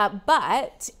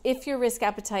 But if your risk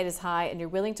appetite is high and you're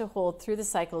willing to hold through the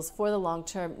cycles for the long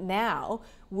term, now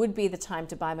would be the time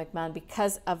to buy McMahon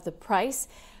because of the price.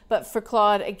 But for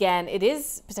Claude, again, it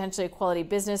is potentially a quality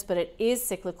business, but it is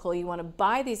cyclical. You want to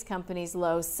buy these companies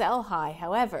low, sell high.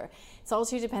 However, it's all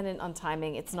too dependent on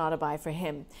timing. It's not a buy for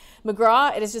him.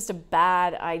 McGrath, it is just a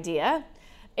bad idea.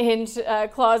 In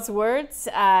Claude's words,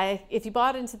 if you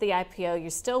bought into the IPO,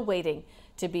 you're still waiting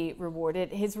to be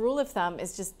rewarded. His rule of thumb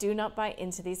is just do not buy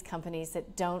into these companies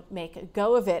that don't make a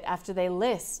go of it after they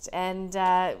list. And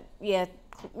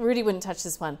Rudi wouldn't touch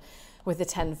this one with a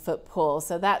 10-foot pole.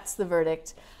 So that's the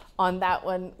verdict on that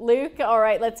one. Luke, all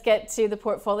right, let's get to the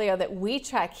portfolio that we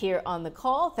track here on the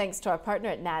call, thanks to our partner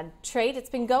at NAD Trade. It's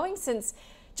been going since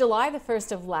July the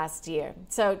 1st of last year.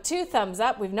 So 2 thumbs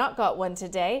up. We've not got one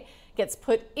today. Gets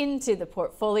put into the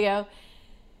portfolio.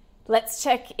 Let's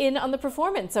check in on the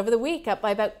performance over the week, up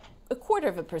by about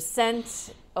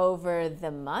 0.25% over the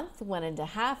month,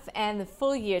 1.5%, and the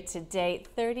full year to date,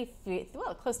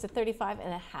 close to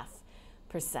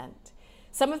 35.5%.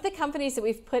 Some of the companies that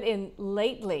we've put in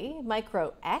lately: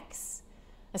 MicroX,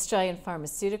 Australian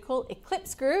Pharmaceutical,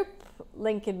 Eclipse Group,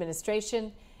 Link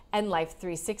Administration, and Life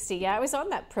 360. Yeah, I was on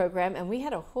that program, and we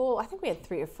had I think we had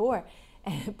 3 or 4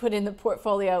 put in the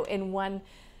portfolio in one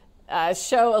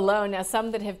show alone. Now,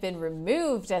 some that have been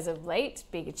removed as of late: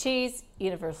 Bega Cheese,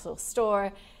 Universal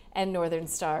Store, and Northern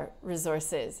Star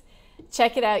Resources.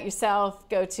 Check it out yourself.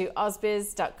 Go to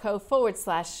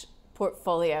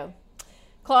ausbiz.co/portfolio.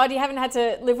 Claude, you haven't had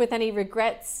to live with any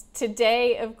regrets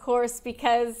today, of course,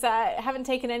 because I haven't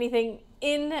taken anything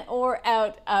in or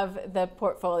out of the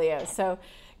portfolio. So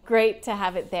great to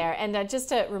have it there. And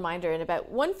just a reminder, in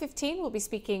about 1:15, we'll be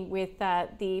speaking with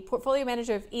the portfolio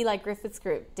manager of Eli Griffiths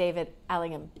Group, David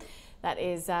Allingham. That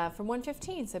is from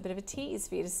 1:15, so a bit of a tease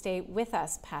for you to stay with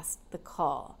us past the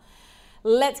call.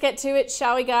 Let's get to it,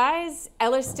 shall we, guys?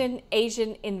 Ellerston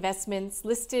Asian Investments,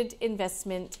 listed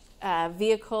investment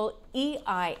vehicle,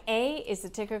 EIA is the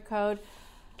ticker code.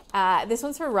 This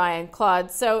one's for Ryan.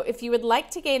 Claude, so if you would like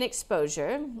to gain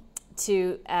exposure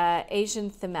to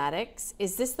Asian thematics,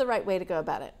 is this the right way to go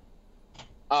about it?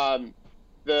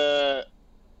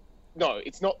 No,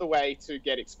 it's not the way to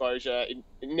get exposure.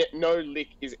 No lick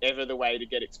is ever the way to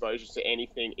get exposure to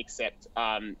anything except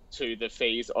to the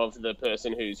fees of the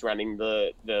person who's running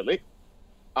the lick.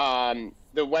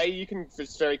 The way you can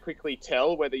just very quickly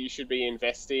tell whether you should be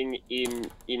investing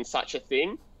in such a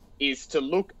thing is to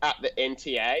look at the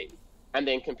NTA and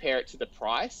then compare it to the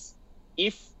price.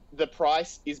 If the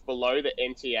price is below the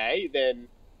NTA, then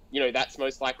that's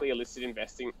most likely a listed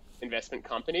investment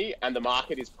company, and the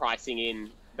market is pricing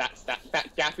in that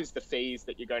gap is the fees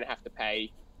that you're going to have to pay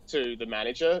to the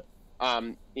manager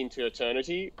into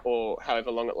eternity or however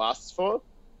long it lasts for.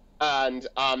 And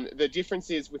the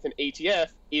difference is with an ETF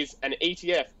is an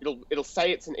ETF, it'll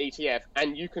say it's an ETF,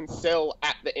 and you can sell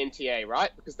at the NTA,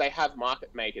 right? Because they have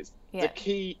market makers. Yeah.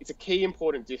 It's a key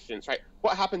important difference, right?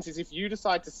 What happens is if you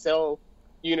decide to sell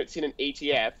units in an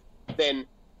ETF, then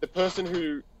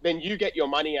you get your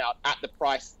money out at the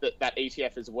price that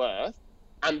ETF is worth,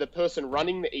 and the person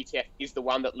running the ETF is the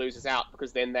one that loses out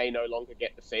because then they no longer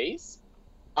get the fees.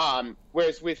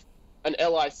 Whereas with an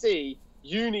LIC,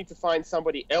 you need to find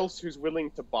somebody else who's willing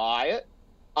to buy it,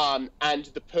 and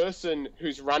the person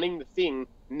who's running the thing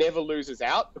never loses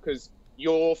out because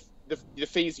the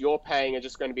fees you're paying are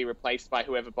just going to be replaced by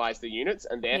whoever buys the units,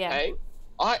 and they're paying.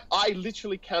 I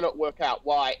literally cannot work out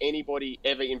why anybody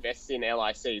ever invests in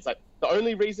LICs. Like, the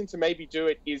only reason to maybe do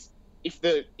it is if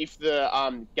the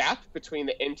gap between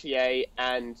the NTA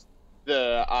and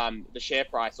the share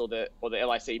price or the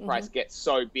LIC price gets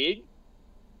so big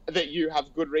that you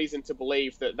have good reason to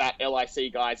believe that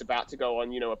LIC guy is about to go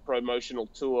on, a promotional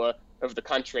tour of the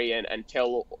country and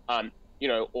tell,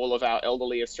 all of our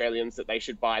elderly Australians that they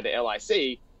should buy the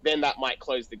LIC, then that might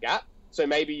close the gap. So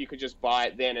maybe you could just buy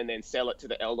it then and then sell it to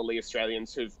the elderly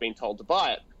Australians who've been told to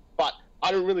buy it. But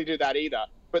I don't really do that either.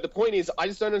 But the point is, I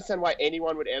just don't understand why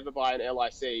anyone would ever buy an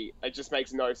LIC. It just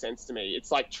makes no sense to me.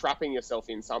 It's like trapping yourself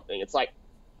in something. It's like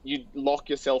you lock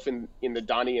yourself in the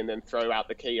dunny and then throw out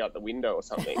the key out the window or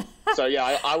something. So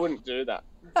yeah, I wouldn't do that.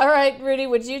 All right, Rudi,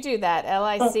 would you do that?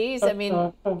 LICs? I mean,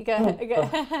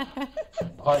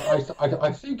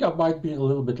 I think I might be a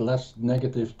little bit less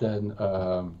negative than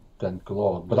thank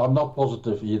God. But I'm not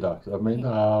positive either. I mean,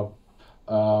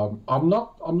 I'm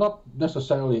not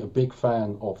necessarily a big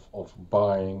fan of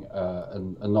buying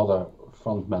another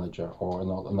fund manager or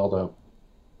another.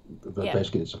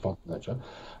 Basically, it's a fund manager,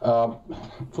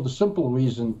 for the simple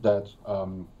reason that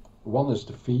one is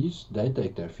the fees; they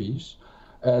take their fees.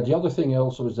 The other thing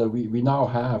also is that we now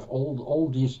have all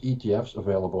these ETFs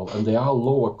available, and they are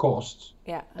lower costs.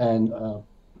 Yeah. And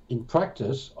in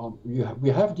practice, we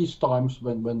have these times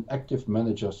when active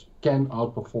managers can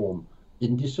outperform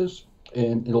indices,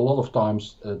 and a lot of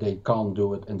times they can't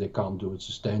do it, and they can't do it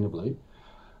sustainably.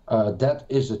 That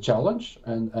is a challenge,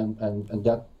 and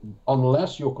that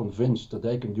unless you're convinced that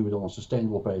they can do it on a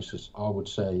sustainable basis, I would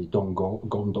say don't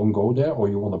go there, or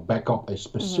you want to back up a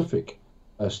specific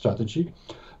strategy.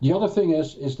 The other thing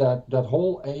is that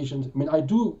whole Asian. I mean, I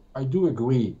do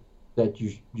agree that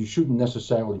you shouldn't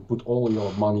necessarily put all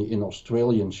your money in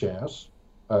Australian shares.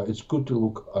 It's good to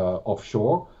look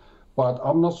offshore, but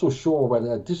I'm not so sure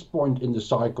whether at this point in the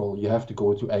cycle you have to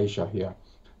go to Asia here.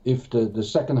 If the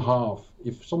second half,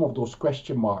 if some of those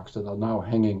question marks that are now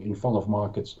hanging in front of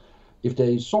markets, if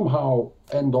they somehow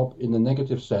end up in a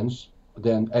negative sense,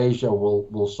 then Asia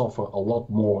will suffer a lot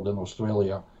more than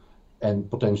Australia and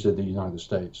potentially the United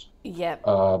States. Yep.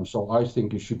 So I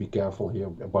think you should be careful here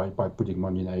by putting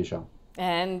money in Asia.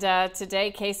 And today,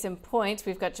 case in point,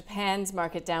 we've got Japan's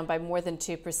market down by more than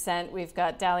 2%. We've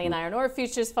got Dalian iron ore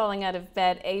futures falling out of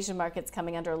bed. Asian markets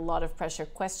coming under a lot of pressure.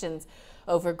 Questions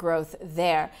over growth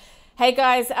there. Hey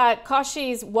guys,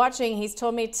 Koshi's watching. He's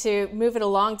told me to move it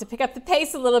along to pick up the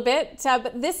pace a little bit.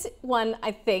 But this one,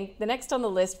 I think, the next on the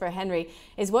list for Henry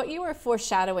is what you were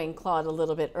foreshadowing, Claude, a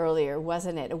little bit earlier,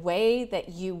 wasn't it? A way that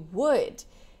you would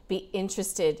be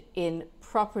interested in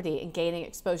property and gaining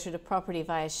exposure to property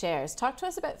via shares. Talk to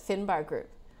us about Finbar Group.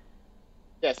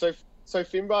 Yeah, so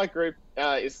Finbar Group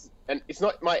and it's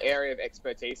not my area of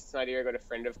expertise. It's an idea I got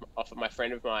off of my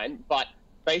friend of mine, but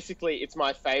basically, it's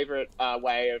my favorite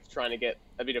way of trying to get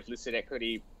a bit of listed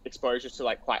equity exposure to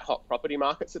like quite hot property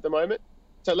markets at the moment.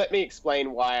 So let me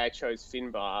explain why I chose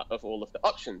Finbar of all of the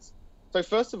options. So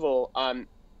first of all,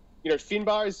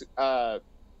 Finbar is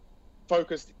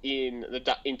focused in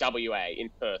WA, in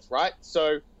Perth, right?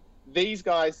 So these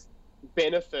guys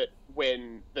benefit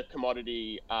when the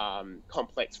commodity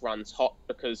complex runs hot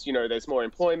because, there's more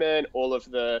employment,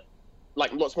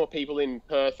 lots more people in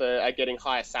Perth are getting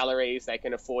higher salaries. They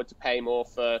can afford to pay more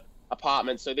for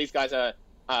apartments. So these guys are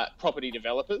property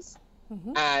developers.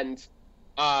 Mm-hmm. And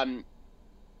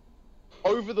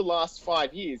over the last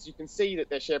 5 years, you can see that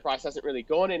their share price hasn't really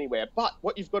gone anywhere. But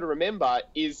what you've got to remember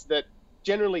is that,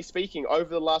 generally speaking, over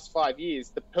the last 5 years,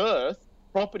 the Perth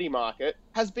property market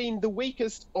has been the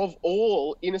weakest of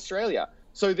all in Australia.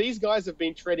 So these guys have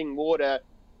been treading water.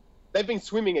 They've been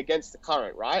swimming against the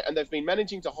current, right? And they've been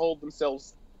managing to hold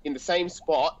themselves in the same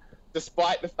spot,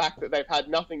 despite the fact that they've had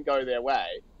nothing go their way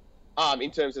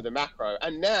in terms of the macro.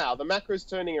 And now the macro is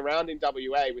turning around in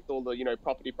WA with all the,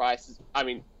 property prices. I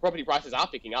mean, property prices are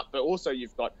picking up, but also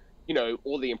you've got,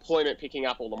 all the employment picking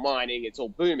up, all the mining, it's all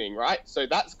booming, right? So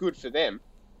that's good for them.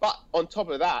 But on top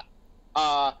of that,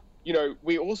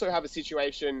 we also have a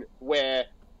situation where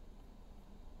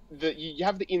you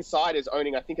have the insiders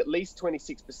owning, I think, at least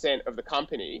 26% of the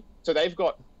company. So they've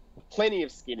got plenty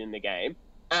of skin in the game.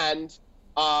 And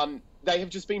they have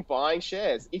just been buying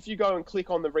shares. If you go and click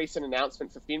on the recent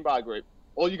announcement for Finbar Group,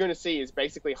 all you're going to see is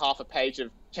basically half a page of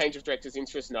change of directors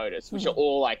interest notice, which are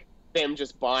all like them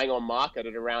just buying on market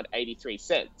at around 83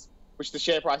 cents, which the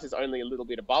share price is only a little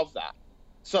bit above that.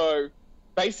 So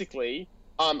basically,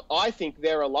 I think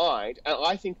they're aligned, and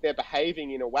I think they're behaving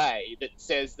in a way that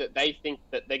says that they think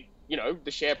that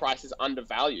the share price is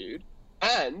undervalued.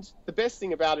 And the best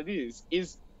thing about it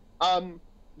is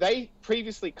they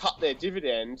previously cut their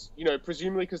dividend,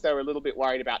 presumably because they were a little bit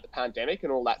worried about the pandemic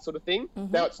and all that sort of thing.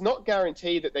 Mm-hmm. Now, it's not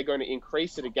guaranteed that they're going to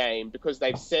increase it again because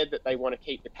they've said that they want to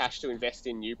keep the cash to invest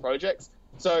in new projects.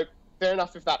 So fair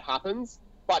enough if that happens.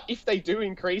 But if they do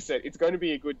increase it, it's going to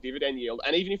be a good dividend yield.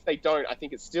 And even if they don't, I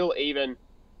think it's still even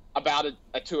about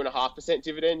a 2.5%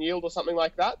 dividend yield or something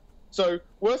like that. So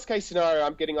worst case scenario,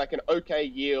 I'm getting like an okay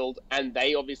yield, and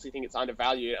they obviously think it's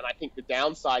undervalued. And I think the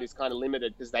downside is kind of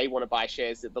limited because they want to buy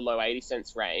shares at the low 80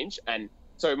 cents range. And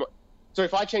so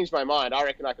if I change my mind, I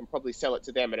reckon I can probably sell it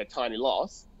to them at a tiny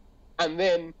loss. And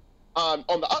then on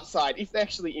the upside, if they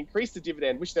actually increase the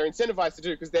dividend, which they're incentivized to do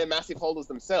because they're massive holders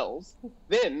themselves,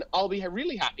 then I'll be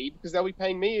really happy because they'll be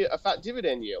paying me a fat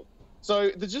dividend yield. So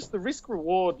the risk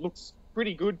reward looks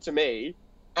pretty good to me,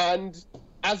 and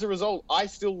as a result, I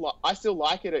still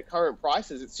like it at current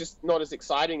prices. It's just not as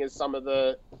exciting as some of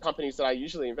the companies that I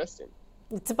usually invest in.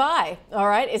 It's a buy. All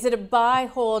right. Is it a buy,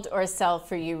 hold, or a sell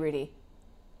for you, Rudi?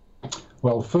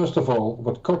 Well, first of all,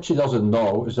 what Kochi doesn't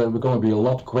know is that we're going to be a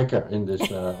lot quicker in this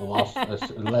last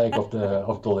leg of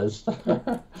the list.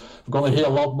 We're going to hear a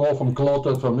lot more from Claude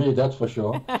than from me, that's for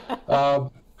sure.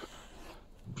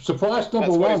 Surprise number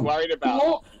That's what one. he's worried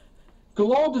about.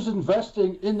 Claude is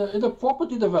investing in a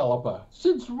property developer.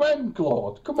 Since when,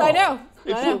 Claude? Come on. I know.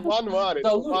 It's one word. It's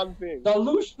one thing.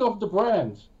 Dilution of the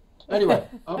brand. Anyway,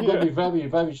 I'm going to be very,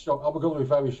 very short. I'm going to be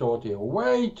very short here.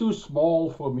 Way too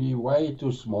small for me. Way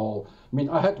too small. I mean,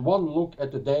 I had one look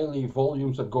at the daily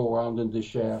volumes that go around in this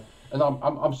share, and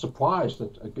I'm surprised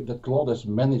that Claude has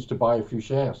managed to buy a few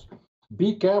shares.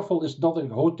 Be careful. It's not a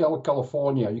Hotel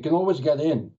California. You can always get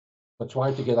in, but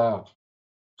try to get out.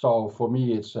 So for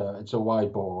me, it's a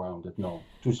wide ball around it. No,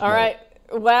 too small. All right.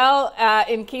 Well,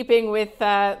 in keeping with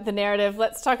the narrative,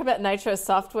 let's talk about Nitro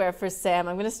Software for Sam.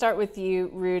 I'm going to start with you,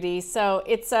 Rudi. So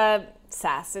it's a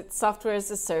SaaS, it's software as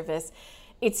a service.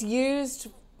 It's used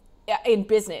in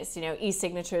business,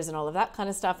 e-signatures and all of that kind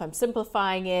of stuff. I'm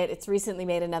simplifying it. It's recently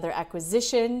made another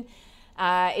acquisition.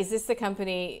 Is this the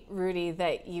company, Rudi,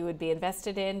 that you would be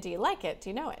invested in? Do you like it? Do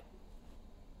you know it?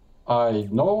 I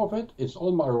know of it. It's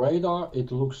on my radar.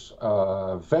 It looks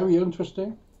very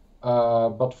interesting.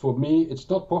 But for me, it's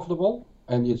not profitable,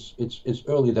 and it's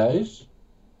early days.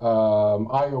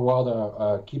 I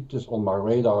rather keep this on my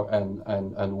radar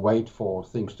and wait for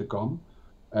things to come,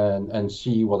 and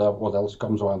see what else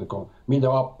comes around the corner. I mean,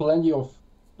 there are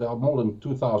more than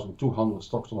 2,200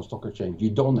 stocks on the stock exchange. You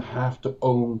don't have to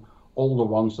own all the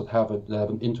ones that have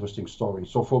an interesting story.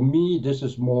 So for me, this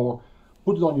is more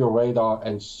put it on your radar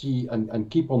and see and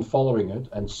keep on following it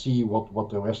and see what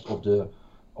the rest of the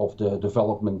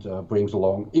development brings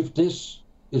along. If this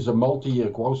is a multi-year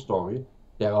growth story,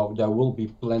 there will be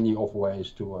plenty of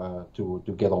ways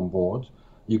to get on board.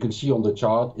 You can see on the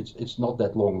chart, it's not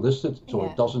that long listed, so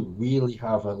It doesn't really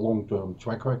have a long-term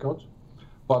track record.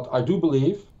 But I do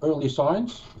believe early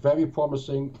signs, very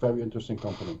promising, very interesting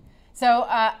company. So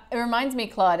it reminds me,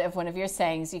 Claude, of one of your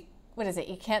sayings. What is it?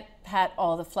 You can't pat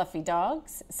all the fluffy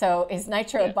dogs. So is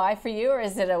Nitro a buy for you, or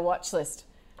is it a watch list?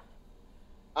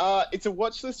 It's a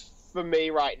watch list for me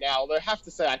right now, although I have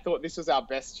to say I thought this was our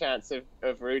best chance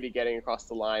of Rudi getting across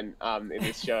the line in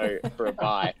this show for a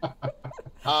buy.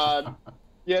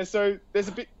 So there's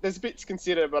a bit to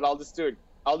consider, but I'll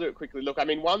do it quickly. Look, I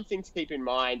mean, one thing to keep in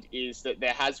mind is that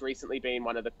there has recently been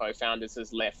one of the co-founders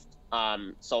has left,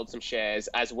 sold some shares,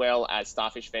 as well as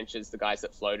Starfish Ventures, the guys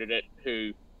that floated it,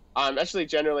 who actually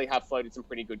generally have floated some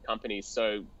pretty good companies.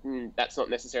 So that's not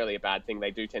necessarily a bad thing.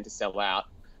 They do tend to sell out.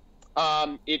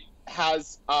 It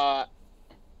has, I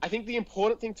think the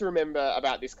important thing to remember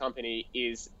about this company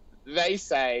is they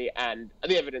say, and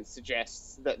the evidence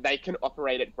suggests, that they can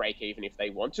operate at break even if they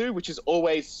want to, which is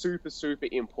always super, super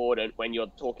important when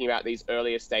you're talking about these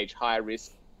earlier stage, higher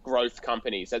risk growth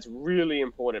companies. That's really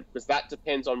important because that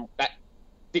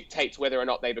dictates whether or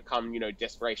not they become,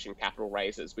 desperation capital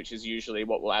raisers, which is usually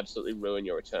what will absolutely ruin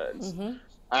your returns. Mm-hmm.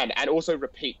 And also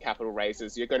repeat capital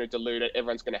raises. You're going to dilute it.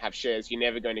 Everyone's going to have shares. You're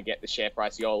never going to get the share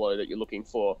price YOLO that you're looking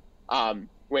for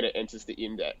when it enters the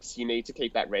index. You need to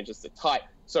keep that register tight.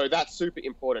 So that's super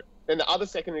important. Then the other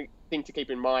second thing to keep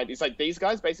in mind is these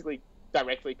guys basically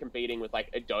directly competing with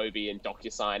Adobe and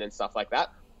DocuSign and stuff like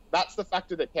that. That's the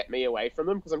factor that kept me away from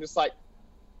them, because I'm just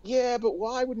yeah, but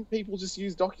why wouldn't people just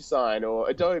use DocuSign or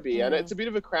Adobe? Mm. And it's a bit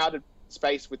of a crowded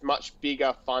space with much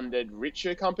bigger funded,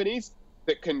 richer companies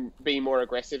that can be more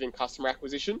aggressive in customer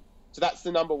acquisition. So that's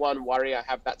the number one worry I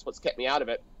have. That's what's kept me out of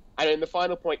it. And then the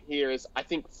final point here is, I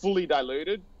think fully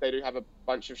diluted, they do have a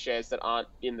bunch of shares that aren't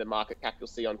in the market cap you'll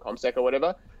see on ComSec or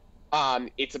whatever.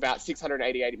 It's about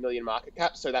 688 million market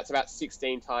cap. So that's about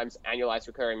 16 times annualized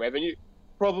recurring revenue.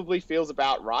 Probably feels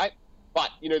about right. But,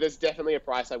 there's definitely a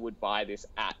price I would buy this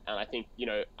at. And I think,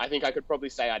 I could probably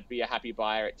say I'd be a happy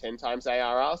buyer at 10 times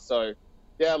ARR. So,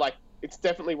 yeah, it's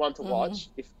definitely one to watch.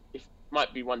 If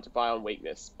might be one to buy on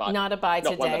weakness, but not a buy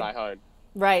today. Not one that I own.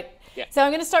 Right. Yeah. So I'm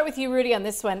going to start with you, Rudi, on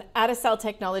this one. Adacel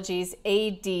Technologies,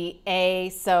 ADA.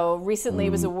 So recently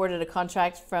was awarded a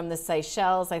contract from the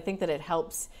Seychelles. I think that it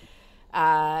helps,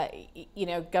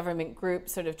 government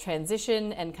groups sort of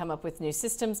transition and come up with new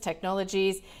systems,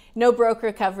 technologies. No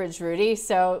broker coverage, Rudi.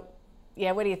 So,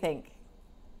 yeah, what do you think?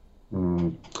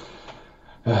 The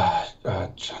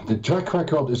track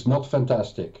record is not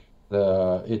fantastic.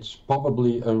 It's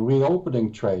probably a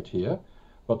reopening trade here,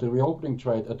 but the reopening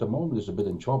trade at the moment is a bit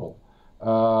in trouble.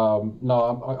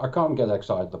 No, I can't get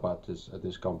excited about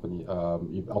this company.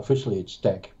 Officially it's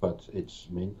tech, but it's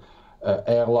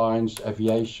airlines,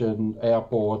 aviation,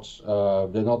 airports,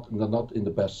 they're not in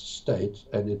the best state,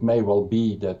 and it may well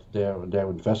be that their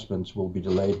investments will be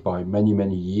delayed by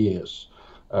many years,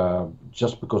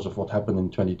 just because of what happened in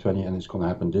 2020 and it's going to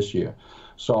happen this year.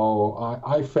 So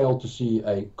I fail to see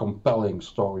a compelling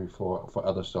story for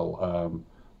Othercell.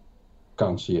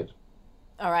 Can't see it.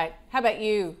 All right. How about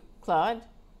you, Claude?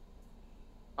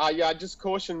 Yeah, I just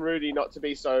caution Rudi not to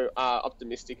be so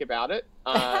optimistic about it.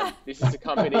 This is a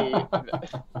company.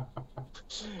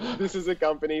 This is a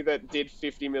company that did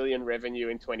 50 million revenue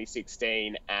in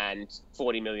 2016 and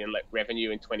 40 million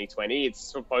revenue in 2020. It's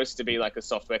supposed to be like a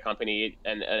software company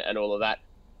and all of that.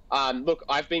 Look,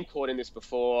 I've been caught in this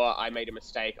before. I made a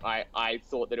mistake. I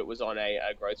thought that it was on a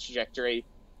growth trajectory.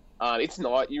 It's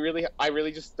not. I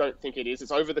really just don't think it is.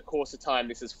 It's over the course of time.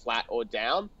 This is flat or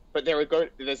down. But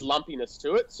there's lumpiness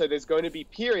to it. So there's going to be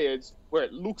periods where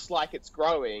it looks like it's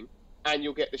growing and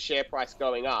you'll get the share price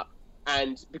going up.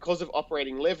 And because of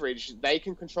operating leverage, they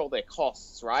can control their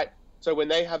costs, right? So when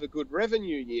they have a good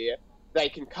revenue year, they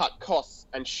can cut costs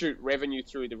and shoot revenue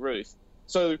through the roof.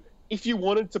 So if you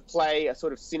wanted to play a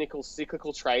sort of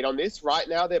cyclical trade on this, right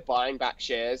now they're buying back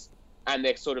shares and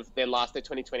their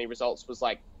 2020 results was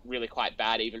like really quite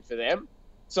bad even for them.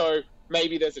 So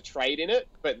maybe there's a trade in it,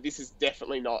 but this is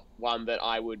definitely not one that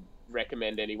I would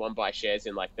recommend anyone buy shares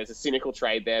in. Like, there's a cynical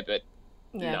trade there, but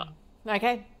no.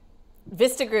 Okay.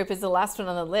 Vista Group is the last one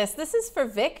on the list. This is for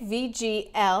Vic,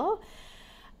 VGL.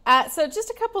 So just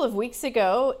a couple of weeks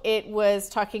ago, it was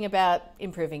talking about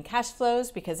improving cash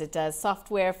flows because it does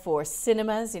software for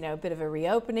cinemas, a bit of a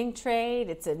reopening trade.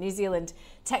 It's a New Zealand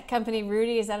tech company.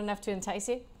 Rudi, is that enough to entice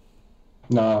you?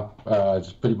 No,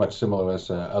 it's pretty much similar as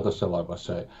Othercell, I must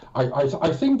say.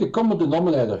 I think the common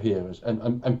denominator here is,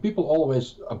 and people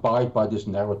always abide by this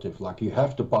narrative, like you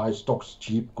have to buy stocks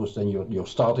cheap because then your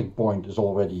starting point is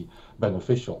already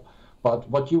beneficial. But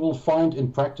what you will find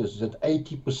in practice is that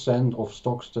 80% of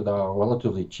stocks that are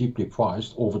relatively cheaply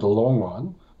priced over the long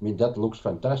run, I mean, that looks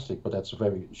fantastic, but that's a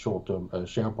very short-term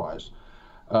share price.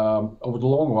 Over the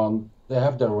long run, they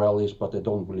have their rallies, but they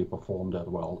don't really perform that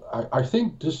well. I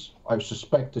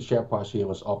suspect the share price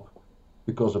here is up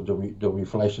because of the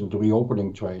reflation, the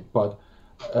reopening trade. But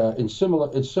in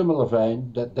similar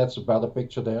vein, that's a better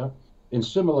picture there. In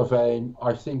similar vein,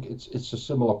 I think it's a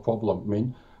similar problem. I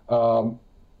mean,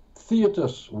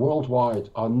 theaters worldwide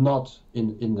are not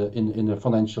in a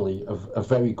financially a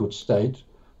very good state.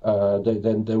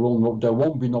 They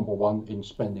won't be number one in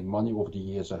spending money over the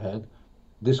years ahead.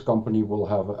 This company will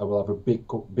have a big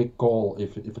call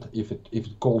if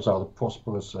it calls out a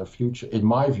prosperous future, in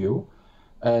my view.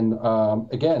 And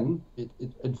again,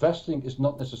 investing is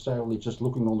not necessarily just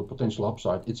looking on the potential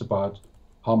upside. It's about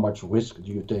how much risk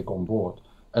do you take on board.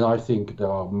 And I think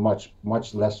there are much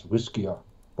less riskier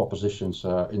propositions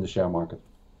in the share market.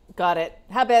 Got it.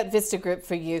 How about Vista Group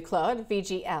for you, Claude?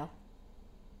 VGL.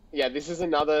 Yeah, this is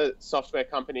another software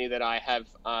company that I have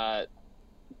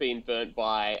been burnt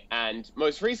by, and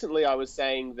most recently I was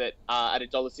saying that at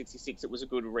 $1.66 it was a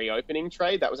good reopening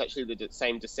trade. That was actually the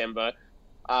same December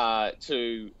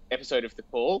to episode of the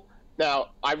call. Now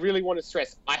I really want to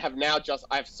stress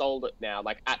I've sold it now,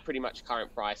 like at pretty much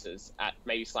current prices, at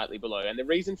maybe slightly below, and the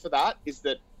reason for that is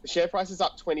that the share price is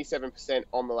up 27%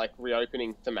 on the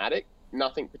reopening thematic.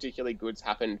 Nothing particularly good's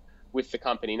happened with the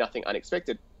company, nothing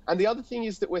unexpected. And the other thing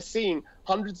is that we're seeing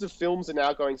hundreds of films are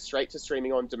now going straight to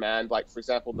streaming on demand, like, for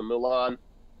example, the Mulan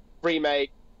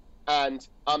remake. And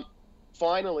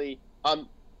finally,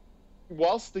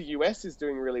 whilst the US is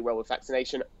doing really well with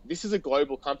vaccination, this is a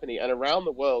global company. And around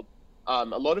the world, a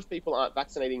lot of people aren't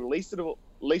vaccinating, least of all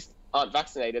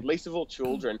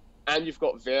children. And you've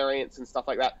got variants and stuff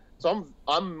like that. So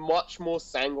I'm much more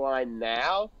sanguine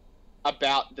now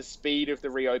about the speed of the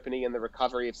reopening and the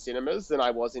recovery of cinemas than I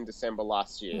was in December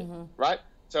last year, right?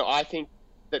 So I think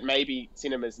that maybe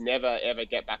cinemas never, ever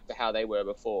get back to how they were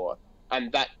before.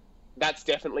 And that's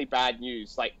definitely bad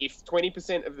news. Like, if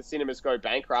 20% of the cinemas go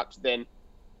bankrupt, then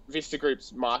Vista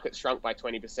Group's market shrunk by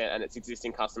 20% and its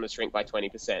existing customers shrink by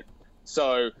 20%.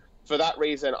 So for that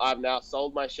reason, I've now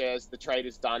sold my shares. The trade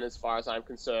is done as far as I'm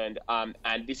concerned. And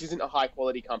this isn't a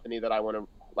high-quality company that I want to,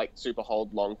 super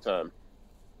hold long-term.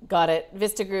 Got it.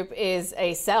 Vista Group is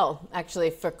a sell,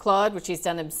 actually, for Claude, which he's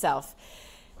done himself.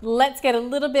 Let's get a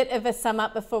little bit of a sum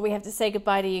up before we have to say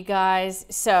goodbye to you guys.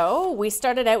 So we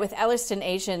started out with Ellerston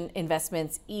Asian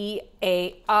Investments,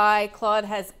 EAI. Claude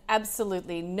has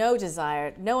absolutely no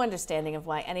desire, no understanding of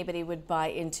why anybody would buy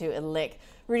into a lick.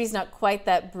 Rudi's not quite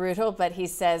that brutal, but he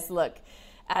says, look,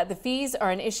 the fees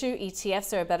are an issue.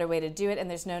 ETFs are a better way to do it, and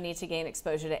there's no need to gain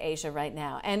exposure to Asia right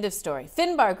now. End of story.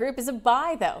 Finbar Group is a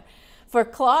buy, though. For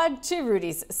Claude, to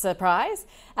Rudi's surprise,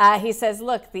 he says,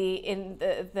 look,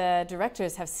 the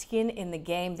directors have skin in the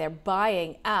game. They're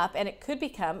buying up, and it could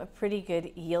become a pretty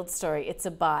good yield story. It's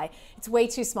a buy. It's way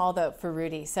too small, though, for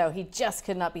Rudi, so he just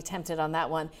could not be tempted on that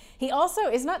one. He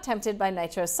also is not tempted by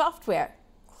Nitro Software.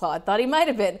 Claude thought he might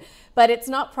have been, but it's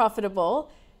not profitable.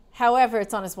 However,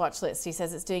 it's on his watch list. He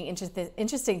says it's doing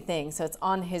interesting things, so it's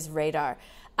on his radar.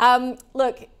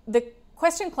 Look, the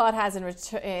question Claude has in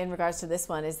regards to this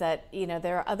one is that,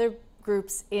 there are other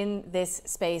groups in this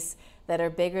space that are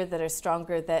bigger, that are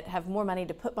stronger, that have more money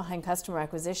to put behind customer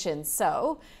acquisition.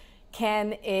 So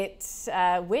can it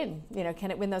win?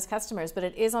 Can it win those customers? But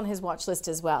it is on his watch list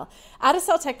as well.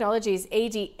 Adacel Technologies,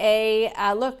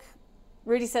 ADA, look,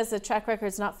 Rudi says the track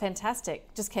record's not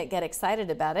fantastic. Just can't get excited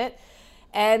about it.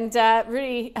 And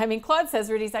Claude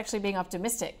says Rudi's actually being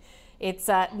optimistic. It's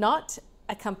not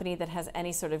a company that has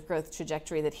any sort of growth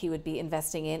trajectory that he would be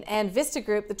investing in. And Vista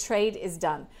Group, the trade is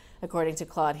done, according to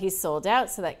Claude. He's sold out,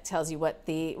 so that tells you what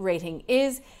the rating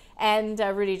is. And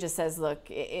Rudi just says, look,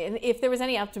 if there was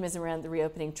any optimism around the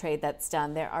reopening trade, that's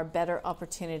done. There are better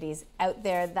opportunities out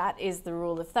there. That is the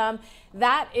rule of thumb.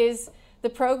 That is the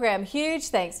program. Huge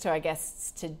thanks to our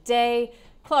guests today.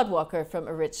 Claude Walker from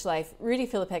A Rich Life, Rudi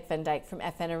Filapek-Vandyck from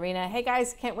FN Arena. Hey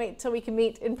guys, can't wait till we can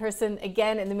meet in person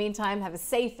again. In the meantime, have a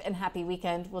safe and happy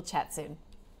weekend. We'll chat soon.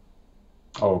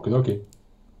 Okay.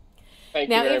 Thank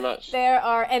you very much. If there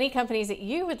are any companies that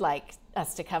you would like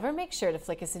us to cover, make sure to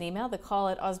flick us an email,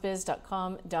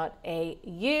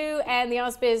 thecall@ausbiz.com.au. And the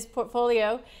Ausbiz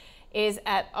portfolio is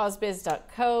at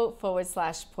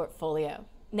ausbiz.co/portfolio.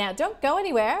 Now, don't go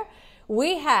anywhere.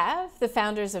 We have the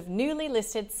founders of newly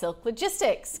listed Silk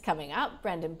Logistics coming up.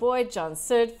 Brendan Boyd, John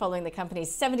Sood, following the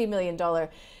company's $70 million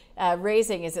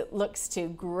raising as it looks to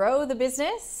grow the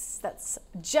business. That's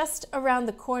just around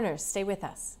the corner. Stay with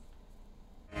us.